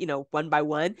one by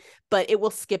one, but it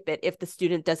will skip it if the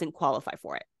student doesn't qualify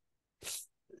for it.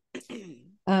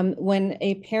 When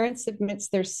a parent submits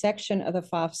their section of the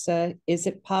FAFSA, is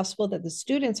it possible that the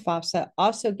student's FAFSA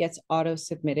also gets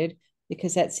auto-submitted?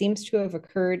 Because that seems to have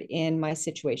occurred in my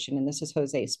situation. And this is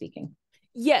Jose speaking.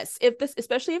 Yes,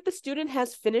 especially if the student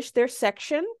has finished their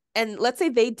section, and let's say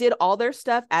they did all their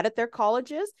stuff at their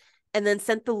colleges and then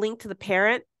sent the link to the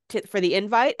parent for the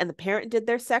invite, and the parent did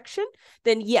their section,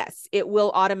 then yes, it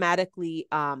will automatically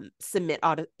submit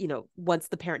once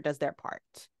the parent does their part.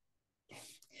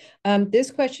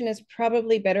 This question is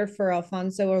probably better for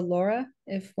Alfonso or Laura,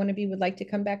 if one of you would like to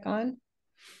come back on.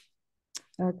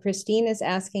 Christine is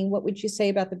asking, what would you say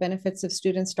about the benefits of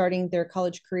students starting their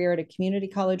college career at a community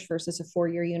college versus a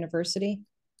four-year university?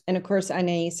 And of course,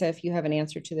 Anaisa, if you have an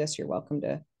answer to this, you're welcome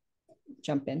to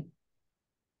jump in.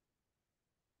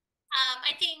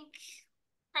 I think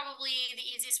probably the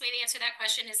easiest way to answer that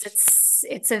question is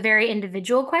it's a very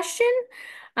individual question.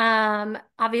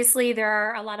 Obviously, there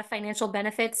are a lot of financial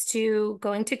benefits to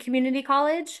going to community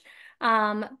college,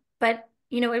 but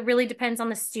it really depends on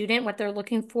the student, what they're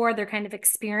looking for, their kind of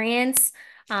experience.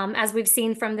 As we've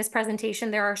seen from this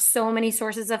presentation, there are so many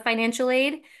sources of financial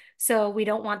aid. So we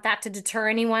don't want that to deter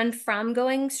anyone from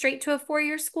going straight to a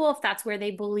four-year school if that's where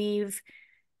they believe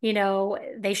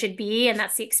they should be, and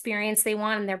that's the experience they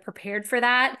want, and they're prepared for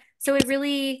that. So it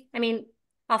really,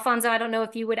 Alfonso, I don't know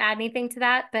if you would add anything to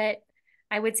that, but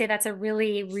I would say that's a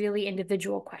really, really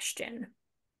individual question.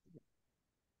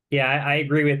 Yeah, I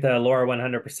agree with Laura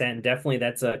 100%. Definitely,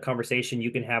 that's a conversation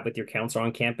you can have with your counselor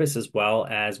on campus as well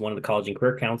as one of the college and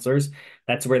career counselors.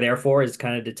 That's what we're there for, is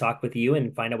kind of to talk with you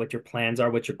and find out what your plans are,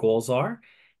 what your goals are.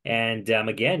 And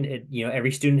again,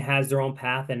 every student has their own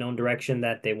path and own direction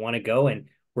that they want to go, and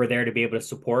we're there to be able to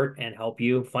support and help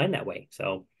you find that way.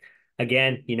 So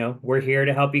again, we're here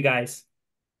to help you guys.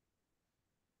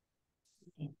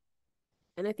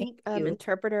 And I think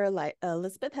interpreter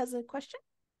Elizabeth has a question.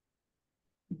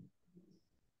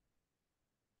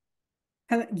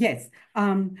 Yes.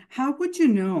 How would you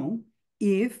know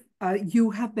if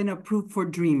you have been approved for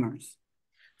Dreamers?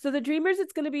 So the Dreamers,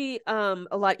 it's going to be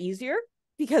a lot easier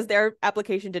because their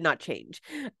application did not change.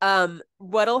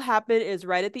 What'll happen is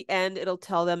right at the end, it'll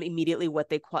tell them immediately what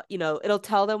they, it'll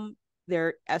tell them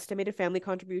their estimated family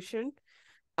contribution.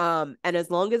 And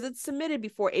as long as it's submitted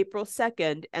before April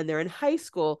 2nd and they're in high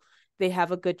school, they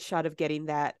have a good shot of getting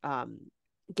that,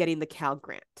 getting the Cal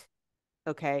grant.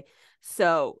 Okay.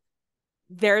 So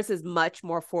theirs is much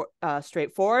more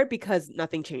straightforward because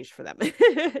nothing changed for them.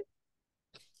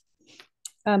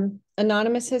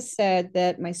 Anonymous has said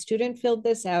that my student filled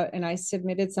this out and I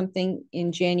submitted something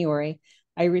in January.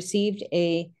 I received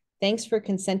a thanks for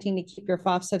consenting to keep your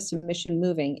FAFSA submission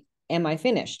moving. Am I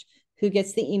finished? Who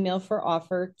gets the email for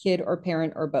offer, kid or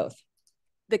parent or both?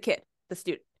 The kid, the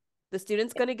student. The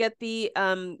student's going to get the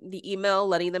email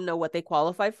letting them know what they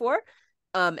qualify for.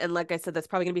 And like I said, that's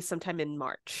probably going to be sometime in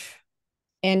March.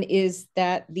 And is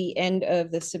that the end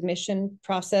of the submission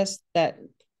process, that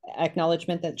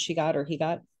acknowledgement that she got or he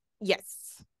got?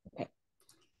 Yes. Okay.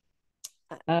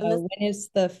 When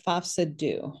is the FAFSA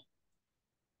due?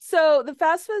 So the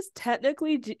FAFSA is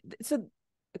technically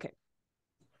okay.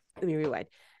 Let me rewind.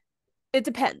 It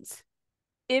depends.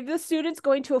 If the student's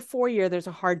going to a 4-year, there's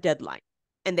a hard deadline.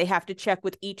 And they have to check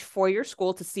with each 4-year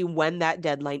school to see when that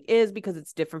deadline is because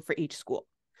it's different for each school.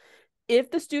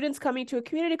 If the student's coming to a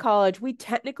community college, we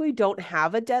technically don't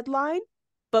have a deadline,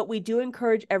 but we do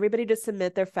encourage everybody to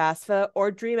submit their FAFSA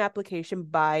or DREAM application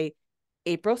by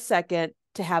April 2nd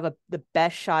to have the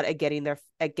best shot at getting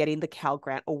the Cal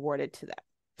grant awarded to them.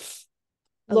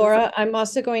 Laura, I'm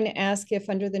also going to ask if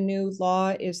under the new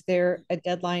law, is there a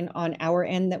deadline on our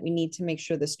end that we need to make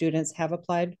sure the students have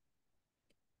applied?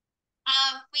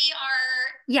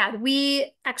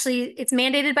 We actually, it's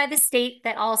mandated by the state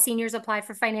that all seniors apply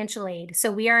for financial aid.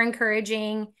 So we are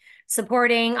encouraging,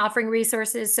 supporting, offering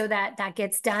resources so that that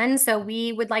gets done. So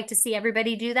we would like to see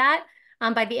everybody do that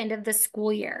by the end of the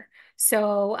school year.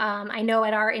 So I know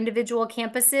at our individual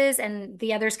campuses, and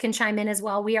the others can chime in as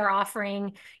well, we are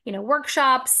offering,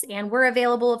 workshops, and we're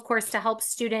available, of course, to help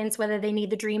students, whether they need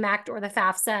the DREAM Act or the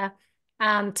FAFSA,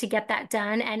 to get that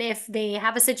done. And if they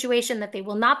have a situation that they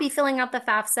will not be filling out the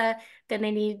FAFSA, then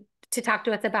they need to talk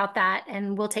to us about that,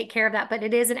 and we'll take care of that. But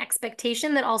it is an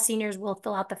expectation that all seniors will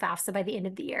fill out the FAFSA by the end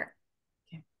of the year.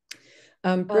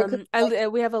 Okay.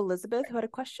 We have Elizabeth who had a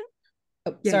question.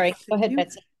 Oh, yes, sorry, go ahead,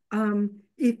 Betsy.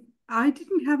 If I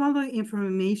didn't have all the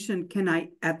information, can I,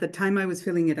 at the time I was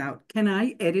filling it out, can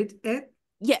I edit it?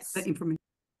 Yes. That information.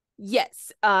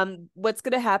 Yes. What's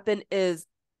going to happen is,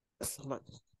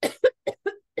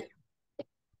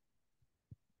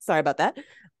 sorry about that.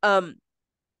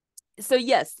 So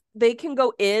yes, they can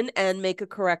go in and make a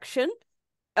correction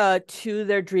to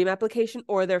their DREAM application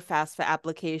or their FAFSA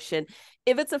application.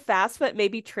 If it's a FAFSA, it may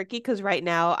be tricky because right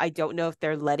now I don't know if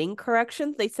they're letting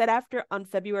corrections. They said on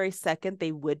February 2nd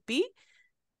they would be.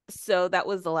 So that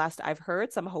was the last I've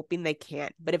heard. So I'm hoping they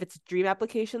can't. But if it's a DREAM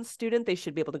application student, they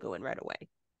should be able to go in right away.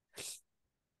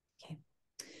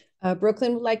 Okay.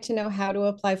 Brooklyn would like to know how to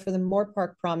apply for the Moore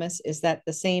Park Promise. Is that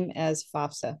the same as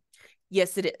FAFSA?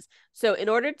 Yes, it is. So in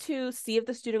order to see if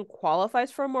the student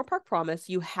qualifies for a Moore Park Promise,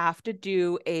 you have to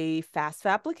do a FAFSA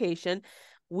application.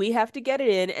 we have to get it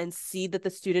in and see that the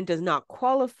student does not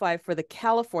qualify for the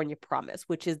California promise,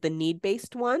 which is the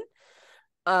need-based one.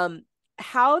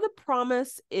 How the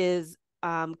promise is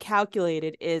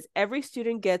calculated is every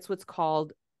student gets what's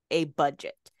called a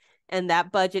budget, and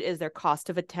that budget is their cost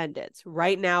of attendance.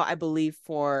 Right now, I believe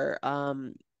for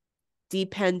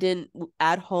dependent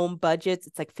at-home budgets,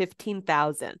 it's like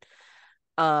 $15,000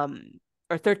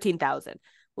 or $13,000.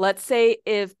 Let's say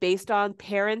if based on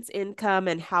parents' income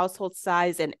and household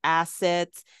size and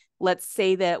assets, let's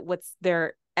say that what's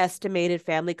their estimated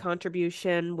family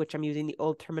contribution, which I'm using the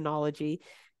old terminology,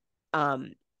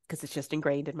 because it's just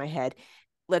ingrained in my head.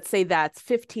 Let's say that's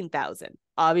 15,000.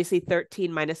 Obviously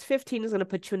 13 minus 15 is going to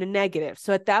put you in a negative.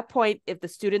 So at that point, if the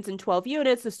student's in 12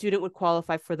 units, the student would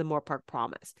qualify for the Moorpark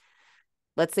Promise.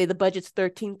 Let's say the budget's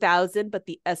 13,000, but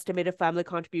the estimated family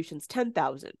contribution is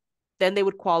 10,000. Then they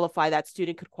would qualify, that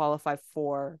student could qualify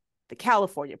for the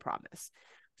California Promise.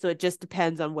 So it just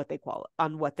depends on what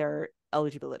what their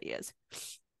eligibility is.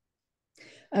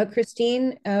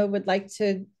 Christine would like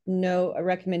to know a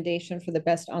recommendation for the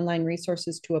best online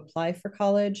resources to apply for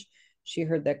college. She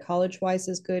heard that CollegeWise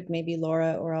is good. Maybe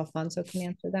Laura or Alfonso can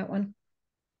answer that one.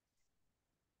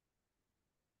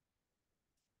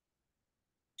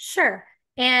 Sure.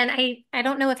 And I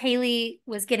don't know if Haley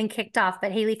was getting kicked off,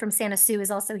 but Haley from Santa Sue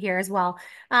is also here as well.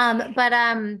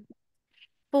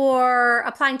 For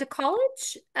applying to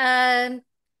college,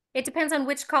 it depends on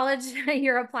which college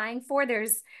you're applying for.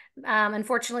 There's,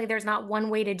 unfortunately, there's not one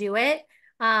way to do it.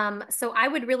 So I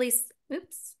would really,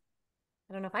 oops,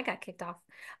 I don't know if I got kicked off.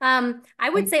 I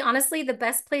would say, honestly, the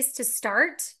best place to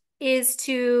start is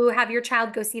to have your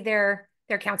child go see their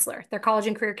counselor, their college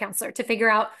and career counselor, to figure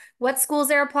out what schools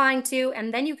they're applying to.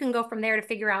 And then you can go from there to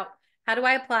figure out, how do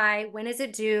I apply? When is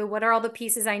it due? What are all the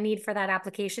pieces I need for that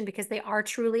application? Because they are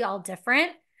truly all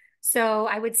different. So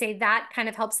I would say that kind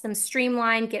of helps them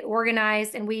streamline, get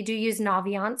organized. And we do use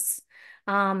Naviance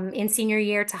in senior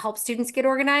year to help students get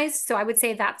organized. So I would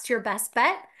say that's your best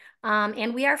bet.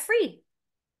 And we are free.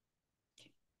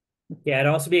 Yeah,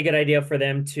 it'd also be a good idea for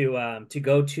them to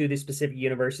go to the specific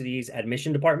university's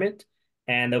admission department,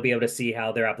 and they'll be able to see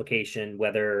how their application,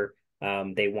 whether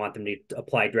they want them to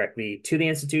apply directly to the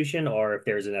institution or if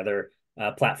there's another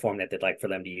platform that they'd like for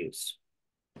them to use.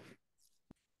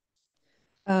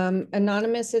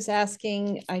 Anonymous is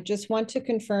asking, I just want to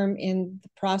confirm in the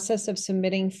process of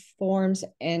submitting forms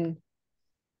and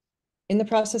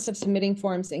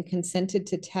consented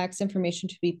to tax information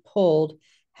to be pulled,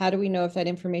 how do we know if that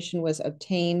information was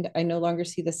obtained? I no longer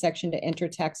see the section to enter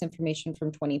tax information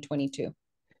from 2022.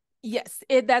 Yes,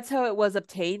 that's how it was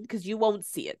obtained, because you won't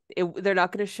see it. They're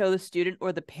not going to show the student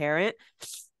or the parent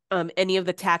any of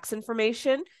the tax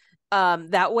information.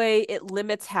 That way it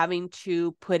limits having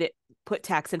to put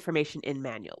tax information in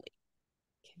manually.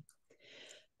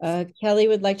 Okay. Kelly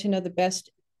would like to know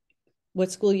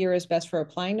what school year is best for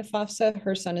applying to FAFSA.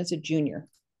 Her son is a junior.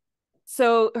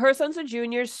 So her son's a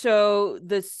junior, so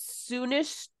the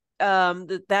soonest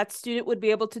that student would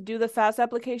be able to do the FAFSA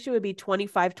application would be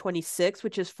 25-26,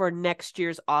 which is for next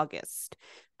year's August.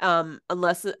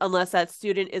 Unless that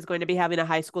student is going to be having a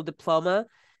high school diploma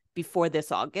before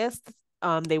this August,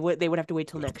 they would have to wait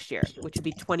till next year, which would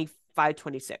be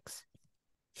 25-26.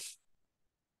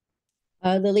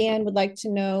 Lillian would like to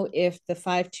know if the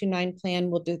 529 plan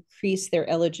will decrease their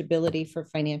eligibility for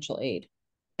financial aid.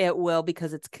 It will,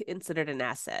 because it's considered an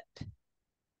asset.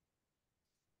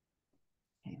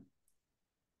 Okay.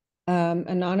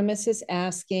 Anonymous is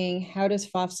asking, how does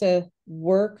FAFSA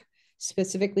work?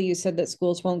 Specifically, you said that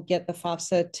schools won't get the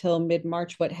FAFSA till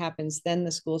mid-March. What happens then?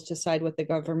 The schools decide what the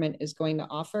government is going to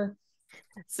offer?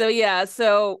 So yeah,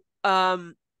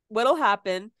 what'll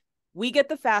happen, we get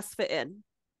the FAFSA in,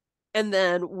 and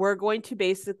then we're going to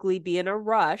basically be in a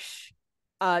rush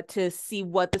to see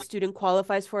what the student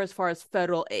qualifies for as far as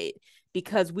federal aid,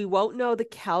 because we won't know the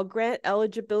Cal Grant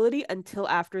eligibility until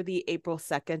after the April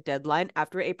 2nd deadline.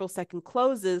 After April 2nd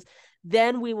closes,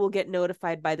 then we will get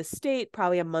notified by the state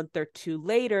probably a month or two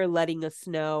later, letting us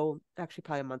know, actually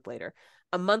probably a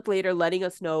month later, letting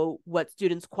us know what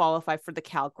students qualify for the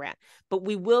Cal Grant. But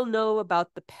we will know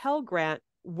about the Pell Grant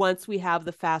once we have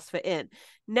the FAFSA in.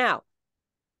 Now,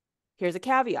 here's a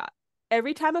caveat.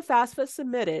 Every time a FAFSA is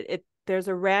submitted, there's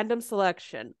a random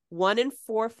selection. 1 in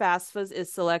 4 FAFSAs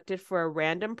is selected for a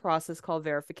random process called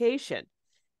verification.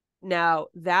 Now,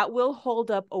 that will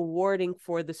hold up awarding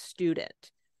for the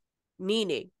student,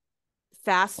 meaning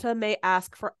FAFSA may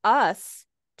ask for us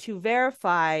to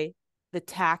verify the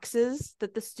taxes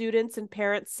that the students and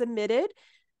parents submitted.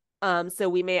 So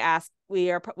we may ask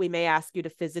you to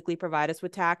physically provide us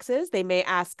with taxes. They may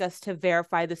ask us to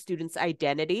verify the student's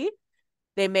identity.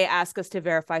 They may ask us to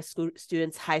verify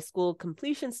students' high school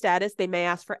completion status. They may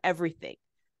ask for everything.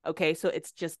 Okay, so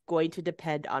it's just going to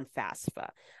depend on FAFSA.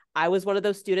 I was one of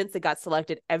those students that got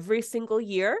selected every single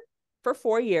year for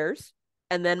 4 years,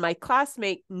 and then my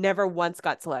classmate never once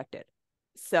got selected.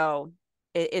 So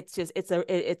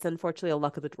it's unfortunately a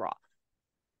luck of the draw.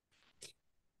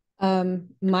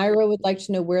 Myra would like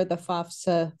to know where the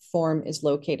FAFSA form is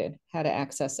located, how to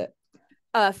access it.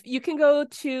 You can go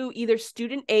to either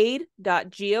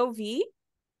studentaid.gov,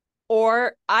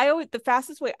 or the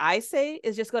fastest way I say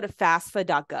is just go to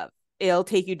FAFSA.gov. It'll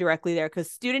take you directly there because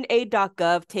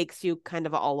studentaid.gov takes you kind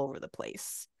of all over the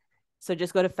place. So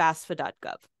just go to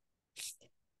FAFSA.gov.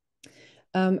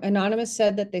 Anonymous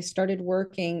said that they started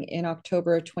working in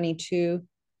October of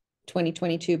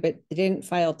 2022, but they didn't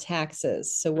file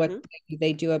taxes. So what do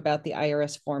they do about the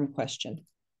IRS form question?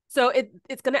 So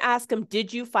it's going to ask them,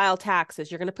 did you file taxes?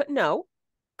 You're going to put no,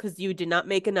 because you did not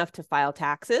make enough to file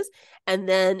taxes. And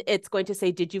then it's going to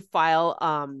say, did you file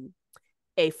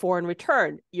a foreign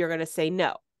return? You're going to say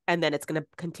no. And then it's going to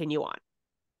continue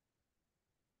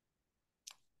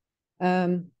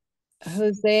on.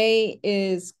 Jose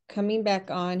is coming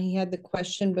back on. He had the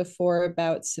question before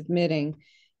about submitting.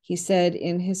 He said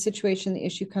in his situation, the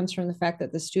issue comes from the fact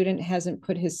that the student hasn't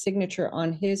put his signature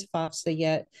on his FAFSA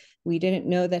yet. We didn't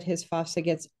know that his FAFSA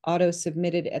gets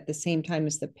auto-submitted at the same time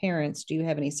as the parents. Do you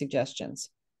have any suggestions?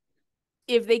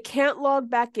 If they can't log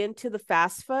back into the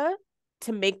FAFSA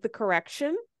to make the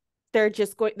correction, they're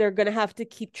going to have to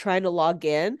keep trying to log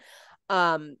in.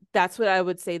 That's what I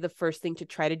would say the first thing to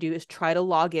try to do is try to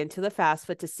log into the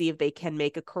FAFSA to see if they can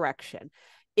make a correction.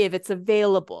 If it's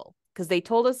available, because they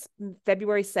told us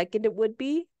February 2nd it would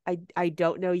be. I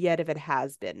don't know yet if it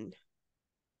has been.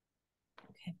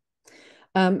 Okay.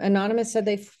 Anonymous said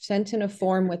they sent in a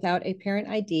form without a parent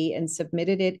ID and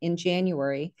submitted it in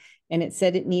January, and it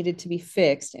said it needed to be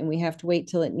fixed, and we have to wait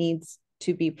till it needs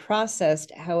to be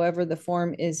processed. However, the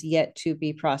form is yet to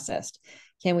be processed.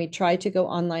 Can we try to go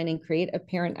online and create a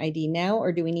parent ID now,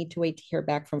 or do we need to wait to hear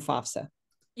back from FAFSA?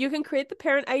 You can create the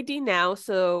parent ID now.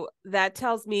 So that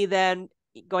tells me then,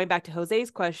 going back to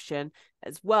Jose's question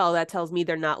as well, that tells me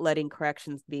they're not letting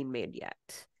corrections being made yet.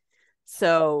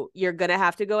 So you're going to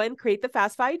have to go and create the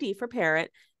FAFSA ID for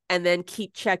parent and then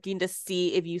keep checking to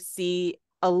see if you see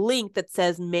a link that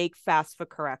says make FAFSA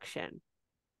correction.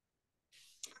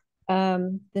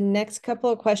 The next couple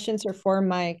of questions are for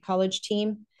my college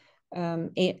team.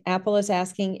 Apple is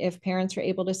asking if parents are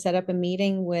able to set up a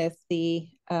meeting with the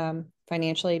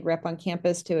financial aid rep on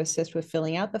campus to assist with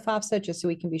filling out the FAFSA, just so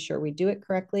we can be sure we do it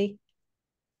correctly.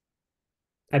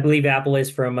 I believe Apple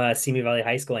is from Simi Valley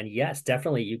High School. And yes,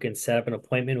 definitely you can set up an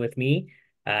appointment with me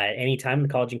anytime in the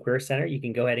College and Career Center. You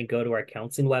can go ahead and go to our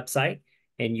counseling website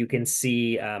and you can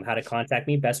see how to contact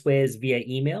me. Best way is via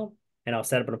email, and I'll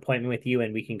set up an appointment with you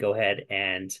and we can go ahead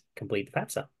and complete the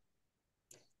FAFSA.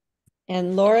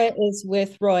 And Laura is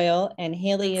with Royal and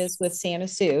Haley is with Santa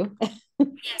Sue. Yes,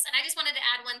 and I just wanted to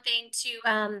add one thing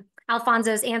to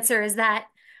Alfonso's answer is that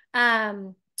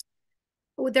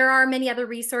there are many other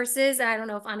resources. I don't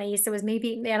know if Anaisa was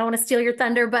maybe, I don't want to steal your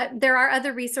thunder, but there are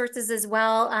other resources as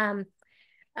well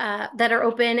that are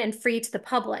open and free to the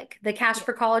public. The Cash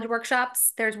for College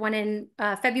workshops, there's one in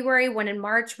February, one in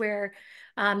March, where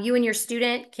you and your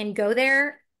student can go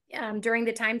there during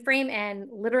the time frame and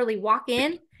literally walk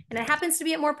in. And it happens to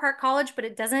be at Moore Park College, but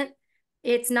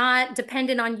it's not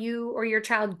dependent on you or your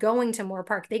child going to Moore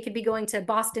Park. They could be going to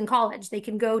Boston College. They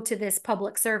can go to this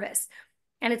public service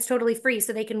and it's totally free.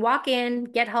 So they can walk in,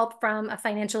 get help from a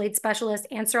financial aid specialist,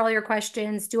 answer all your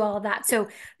questions, do all of that. So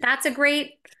that's a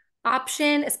great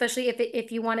option, especially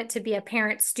if you want it to be a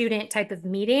parent-student type of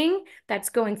meeting that's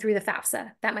going through the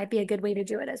FAFSA. That might be a good way to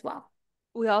do it as well.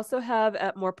 We also have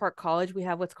at Moore Park College, we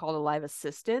have what's called a live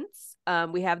assistance.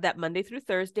 We have that Monday through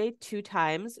Thursday, 2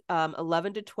 times,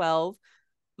 11 to 12,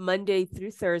 Monday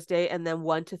through Thursday, and then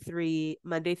 1 to 3,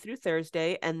 Monday through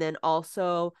Thursday. And then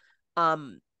also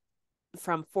from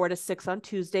 4 to 6 on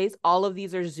Tuesdays. All of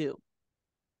these are Zoom.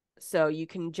 So you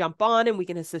can jump on and we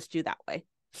can assist you that way.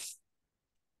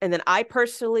 And then I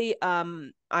personally,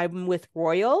 I'm with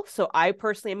Royal. So I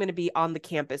personally am going to be on the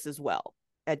campus as well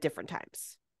at different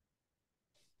times.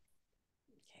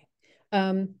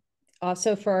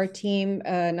 Also for our team,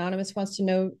 Anonymous wants to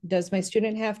know, does my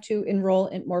student have to enroll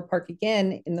in Moore Park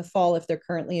again in the fall if they're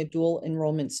currently a dual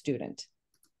enrollment student?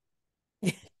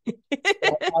 It's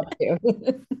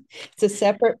a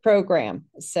separate program.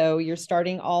 So you're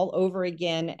starting all over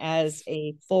again as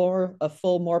a full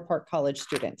Moore Park College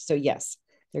student. So yes,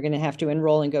 they're going to have to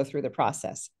enroll and go through the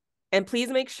process. And please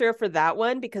make sure for that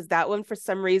one, because that one, for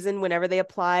some reason, whenever they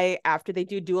apply after they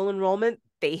do dual enrollment,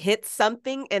 they hit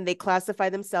something and they classify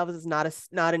themselves as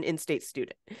not an in-state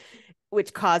student,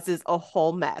 which causes a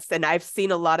whole mess. And I've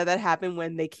seen a lot of that happen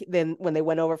when they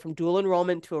went over from dual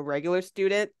enrollment to a regular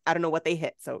student. I don't know what they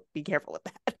hit, so be careful with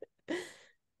that.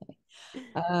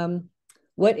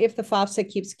 What if the FAFSA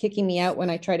keeps kicking me out when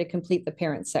I try to complete the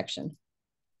parents section?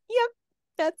 Yep,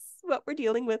 that's what we're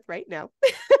dealing with right now.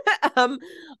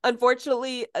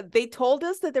 Unfortunately, they told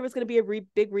us that there was going to be a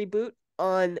big reboot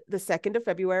on the 2nd of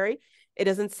February. It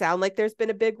doesn't sound like there's been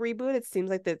a big reboot. It seems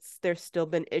like there's still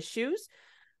been issues.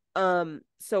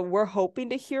 So we're hoping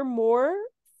to hear more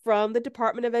from the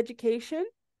Department of Education.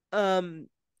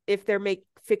 If they're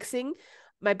fixing.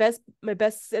 My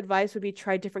best advice would be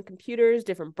try different computers,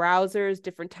 different browsers,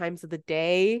 different times of the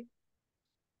day.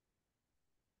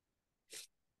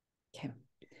 Okay.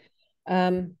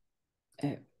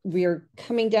 We are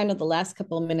coming down to the last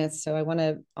couple of minutes, so I want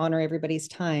to honor everybody's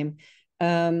time.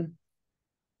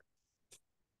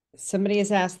 Somebody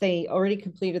has asked, they already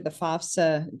completed the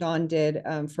FAFSA, Dawn did,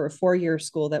 for a 4-year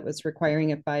school that was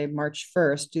requiring it by March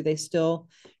 1st. Do they still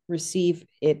receive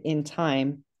it in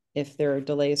time if there are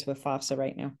delays with FAFSA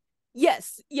right now?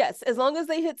 Yes. As long as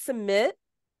they hit submit,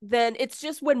 then it's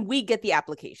just when we get the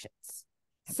applications.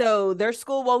 So their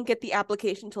school won't get the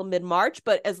application until mid-March,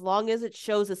 but as long as it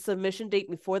shows a submission date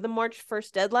before the March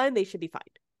 1st deadline, they should be fine.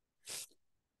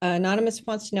 Anonymous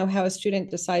wants to know how a student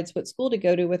decides what school to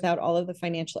go to without all of the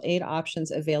financial aid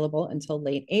options available until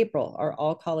late April. Are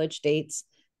all college dates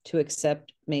to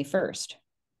accept May 1st?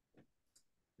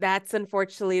 That's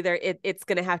unfortunately it's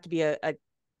going to have to be a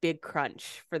big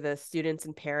crunch for the students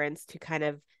and parents to kind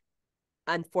of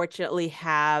unfortunately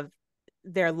have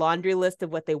their laundry list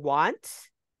of what they want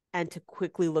and to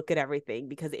quickly look at everything,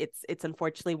 because it's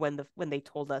unfortunately when they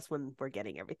told us when we're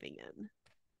getting everything in.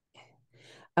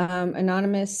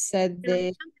 Anonymous said Can I jump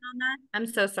in on that? I'm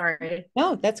so sorry.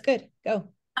 No, that's good. Go.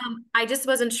 I just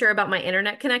wasn't sure about my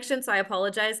internet connection, so I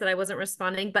apologize that I wasn't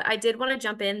responding, but I did want to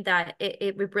jump in that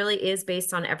it really is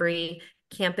based on every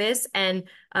campus. And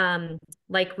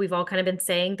like we've all kind of been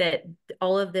saying, that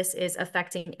all of this is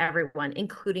affecting everyone,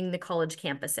 including the college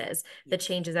campuses, the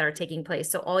changes that are taking place.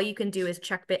 So all you can do is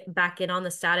check back in on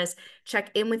the status,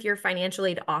 check in with your financial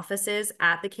aid offices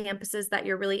at the campuses that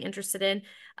you're really interested in.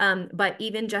 But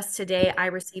even just today, I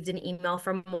received an email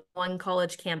from one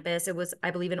college campus. It was,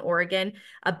 I believe, in Oregon,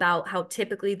 about how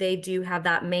typically they do have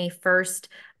that May 1st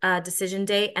decision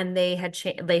date, and they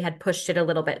had pushed it a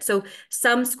little bit. So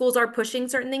some schools are pushing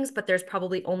certain things, but there's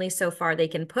probably only so far they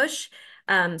can push.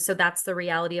 So that's the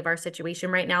reality of our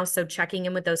situation right now. So checking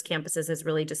in with those campuses is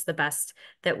really just the best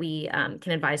that we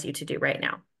can advise you to do right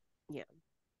now. Yeah.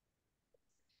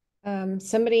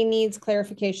 Somebody needs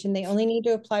clarification. They only need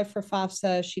to apply for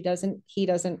FAFSA. He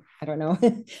doesn't, I don't know.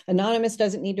 Anonymous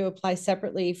doesn't need to apply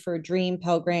separately for DREAM,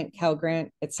 Pell Grant, Cal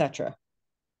Grant, etc.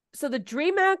 So the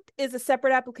DREAM Act is a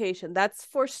separate application. That's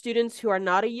for students who are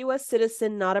not a U.S.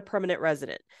 citizen, not a permanent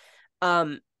resident.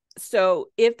 So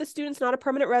if the student's not a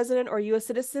permanent resident or U.S.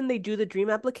 citizen, they do the DREAM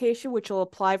application, which will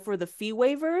apply for the fee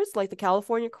waivers, like the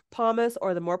California Promise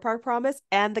or the Moorpark Promise,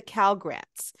 and the Cal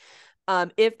Grants.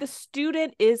 If the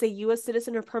student is a U.S.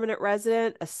 citizen or permanent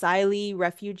resident, asylee,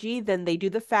 refugee, then they do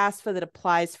the FAFSA that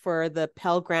applies for the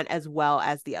Pell Grant as well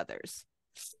as the others.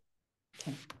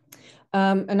 Okay.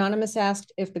 Anonymous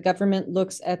asked if the government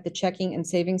looks at the checking and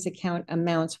savings account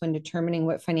amounts when determining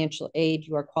what financial aid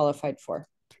you are qualified for.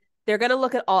 They're going to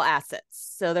look at all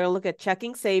assets. So they're going to look at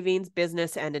checking, savings,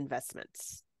 business, and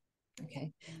investments.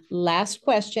 Okay. Last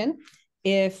question.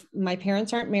 If my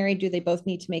parents aren't married, do they both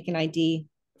need to make an ID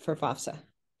for FAFSA?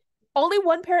 Only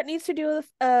one parent needs to do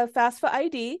a FAFSA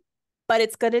ID, but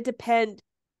it's going to depend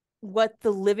what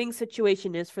the living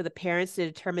situation is for the parents to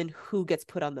determine who gets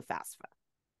put on the FAFSA.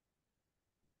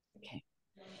 Okay.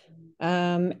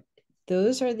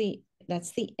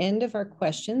 That's the end of our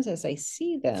questions as I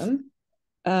see them.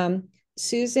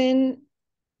 Susan,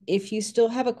 if you still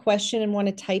have a question and want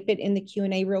to type it in the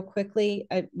Q&A real quickly,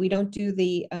 we don't do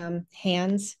the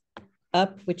hands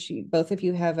up, which both of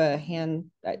you have a hand.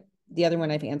 The other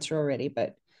one I've answered already,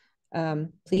 but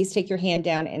please take your hand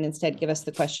down and instead give us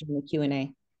the question in the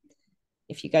Q&A.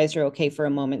 If you guys are okay for a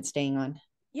moment staying on.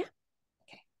 Yeah.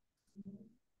 Okay.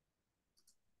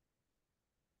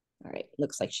 All right,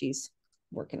 looks like she's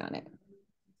working on it.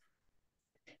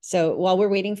 So while we're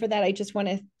waiting for that, I just want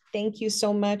to thank you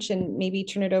so much and maybe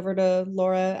turn it over to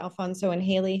Laura, Alfonso, and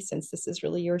Haley, since this is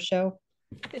really your show.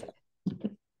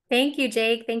 Thank you,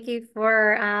 Jake. Thank you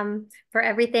for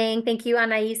everything. Thank you,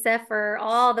 Anaisa, for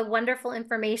all the wonderful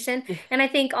information. And I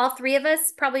think all three of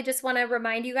us probably just want to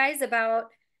remind you guys about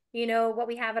you know, what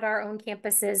we have at our own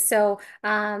campuses. So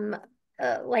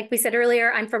like we said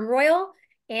earlier, I'm from Royal,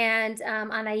 and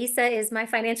Anaisa is my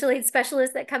financial aid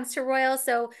specialist that comes to Royal.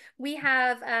 So we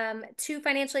have 2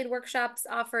 financial aid workshops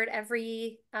offered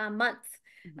every month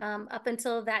up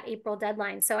until that April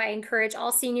deadline. So I encourage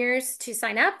all seniors to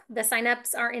sign up. The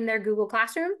signups are in their Google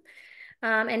Classroom.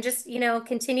 And just, you know,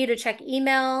 continue to check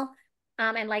email.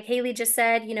 And like Haley just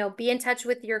said, you know, be in touch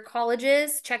with your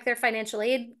colleges, check their financial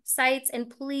aid sites, and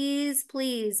please,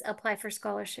 please apply for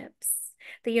scholarships.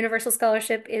 The Universal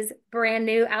Scholarship is brand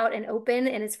new, out and open,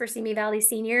 and it's for Simi Valley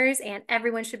seniors, and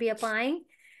everyone should be applying.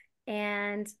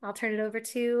 And I'll turn it over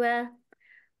to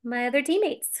my other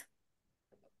teammates.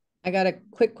 I got a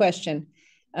quick question.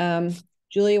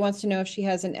 Julia wants to know if she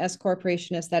has an S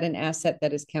corporation, is that an asset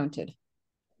that is counted?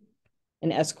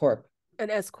 An S corp. An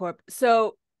S corp.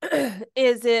 So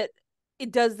does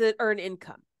it earn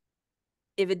income?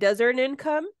 If it does earn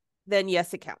income, then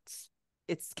yes, it counts.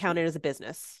 It's counted as a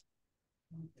business.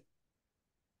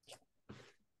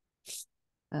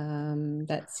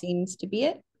 That seems to be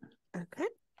it. Okay.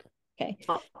 Okay.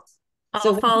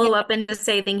 I'll follow up and just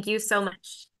say thank you so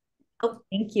much. Oh,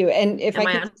 thank you. And if I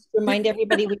could on? remind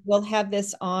everybody, we will have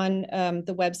this on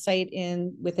the website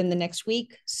within the next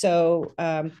week. So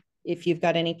if you've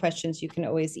got any questions, you can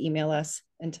always email us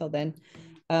until then.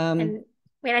 And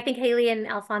wait, I think Haley and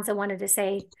Alfonso wanted to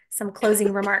say some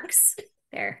closing remarks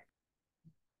there.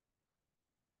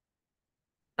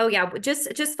 Oh yeah,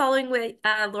 just following what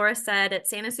Laura said at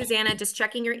Santa Susana, just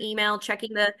checking your email,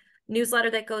 checking the newsletter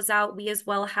that goes out. We as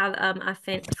well have a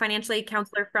financial aid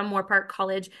counselor from Moore Park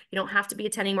College. You don't have to be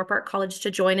attending Moore Park College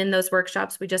to join in those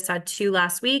workshops. We just had 2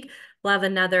 last week. We'll have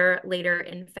another later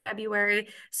in February.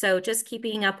 So just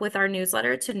keeping up with our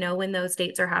newsletter to know when those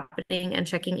dates are happening, and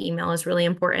checking email is really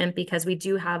important, because we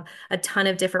do have a ton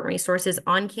of different resources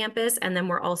on campus. And then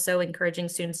we're also encouraging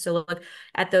students to look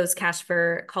at those Cash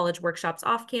for College workshops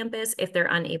off campus if they're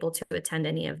unable to attend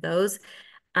any of those.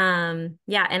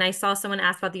 Yeah, and I saw someone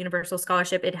ask about the Universal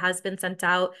Scholarship. It has been sent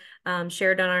out,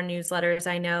 shared on our newsletters,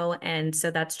 I know, and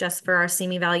so that's just for our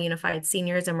Simi Valley Unified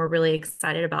seniors, and we're really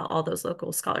excited about all those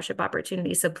local scholarship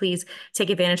opportunities. So please take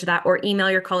advantage of that, or email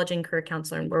your college and career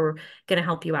counselor, and we're going to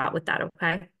help you out with that.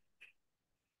 Okay,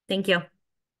 thank you.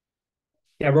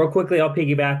 Yeah, real quickly, I'll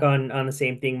piggyback on the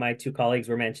same thing my 2 colleagues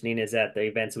were mentioning, is that the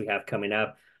events we have coming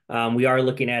up. We are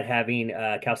looking at having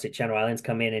Cal State Channel Islands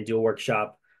come in and do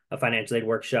a financial aid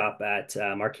workshop at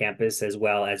our campus, as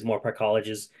well as Moore Park College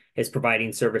is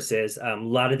providing services. A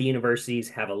lot of the universities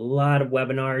have a lot of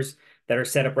webinars that are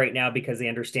set up right now, because they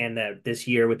understand that this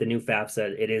year with the new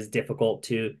FAFSA, it is difficult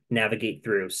to navigate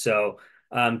through. So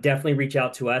definitely reach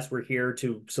out to us. We're here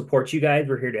to support you guys.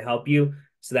 We're here to help you,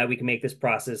 so that we can make this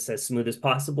process as smooth as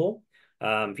possible.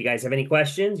 If you guys have any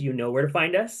questions, you know where to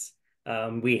find us.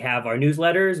 We have our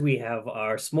newsletters, we have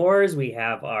our s'mores, we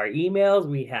have our emails,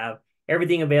 we have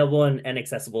everything available and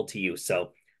accessible to you.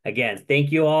 So again,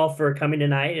 thank you all for coming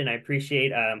tonight, and I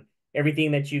appreciate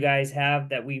everything that you guys have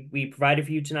that we provided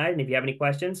for you tonight. And if you have any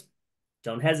questions,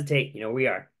 don't hesitate. You know where we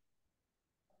are.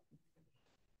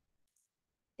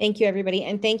 Thank you, everybody.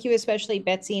 And thank you especially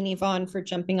Betsy and Yvonne for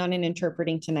jumping on and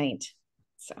interpreting tonight.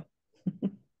 So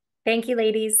thank you,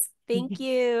 ladies. Thank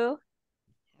you.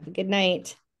 Have a good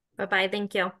night. Bye-bye.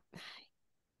 Thank you.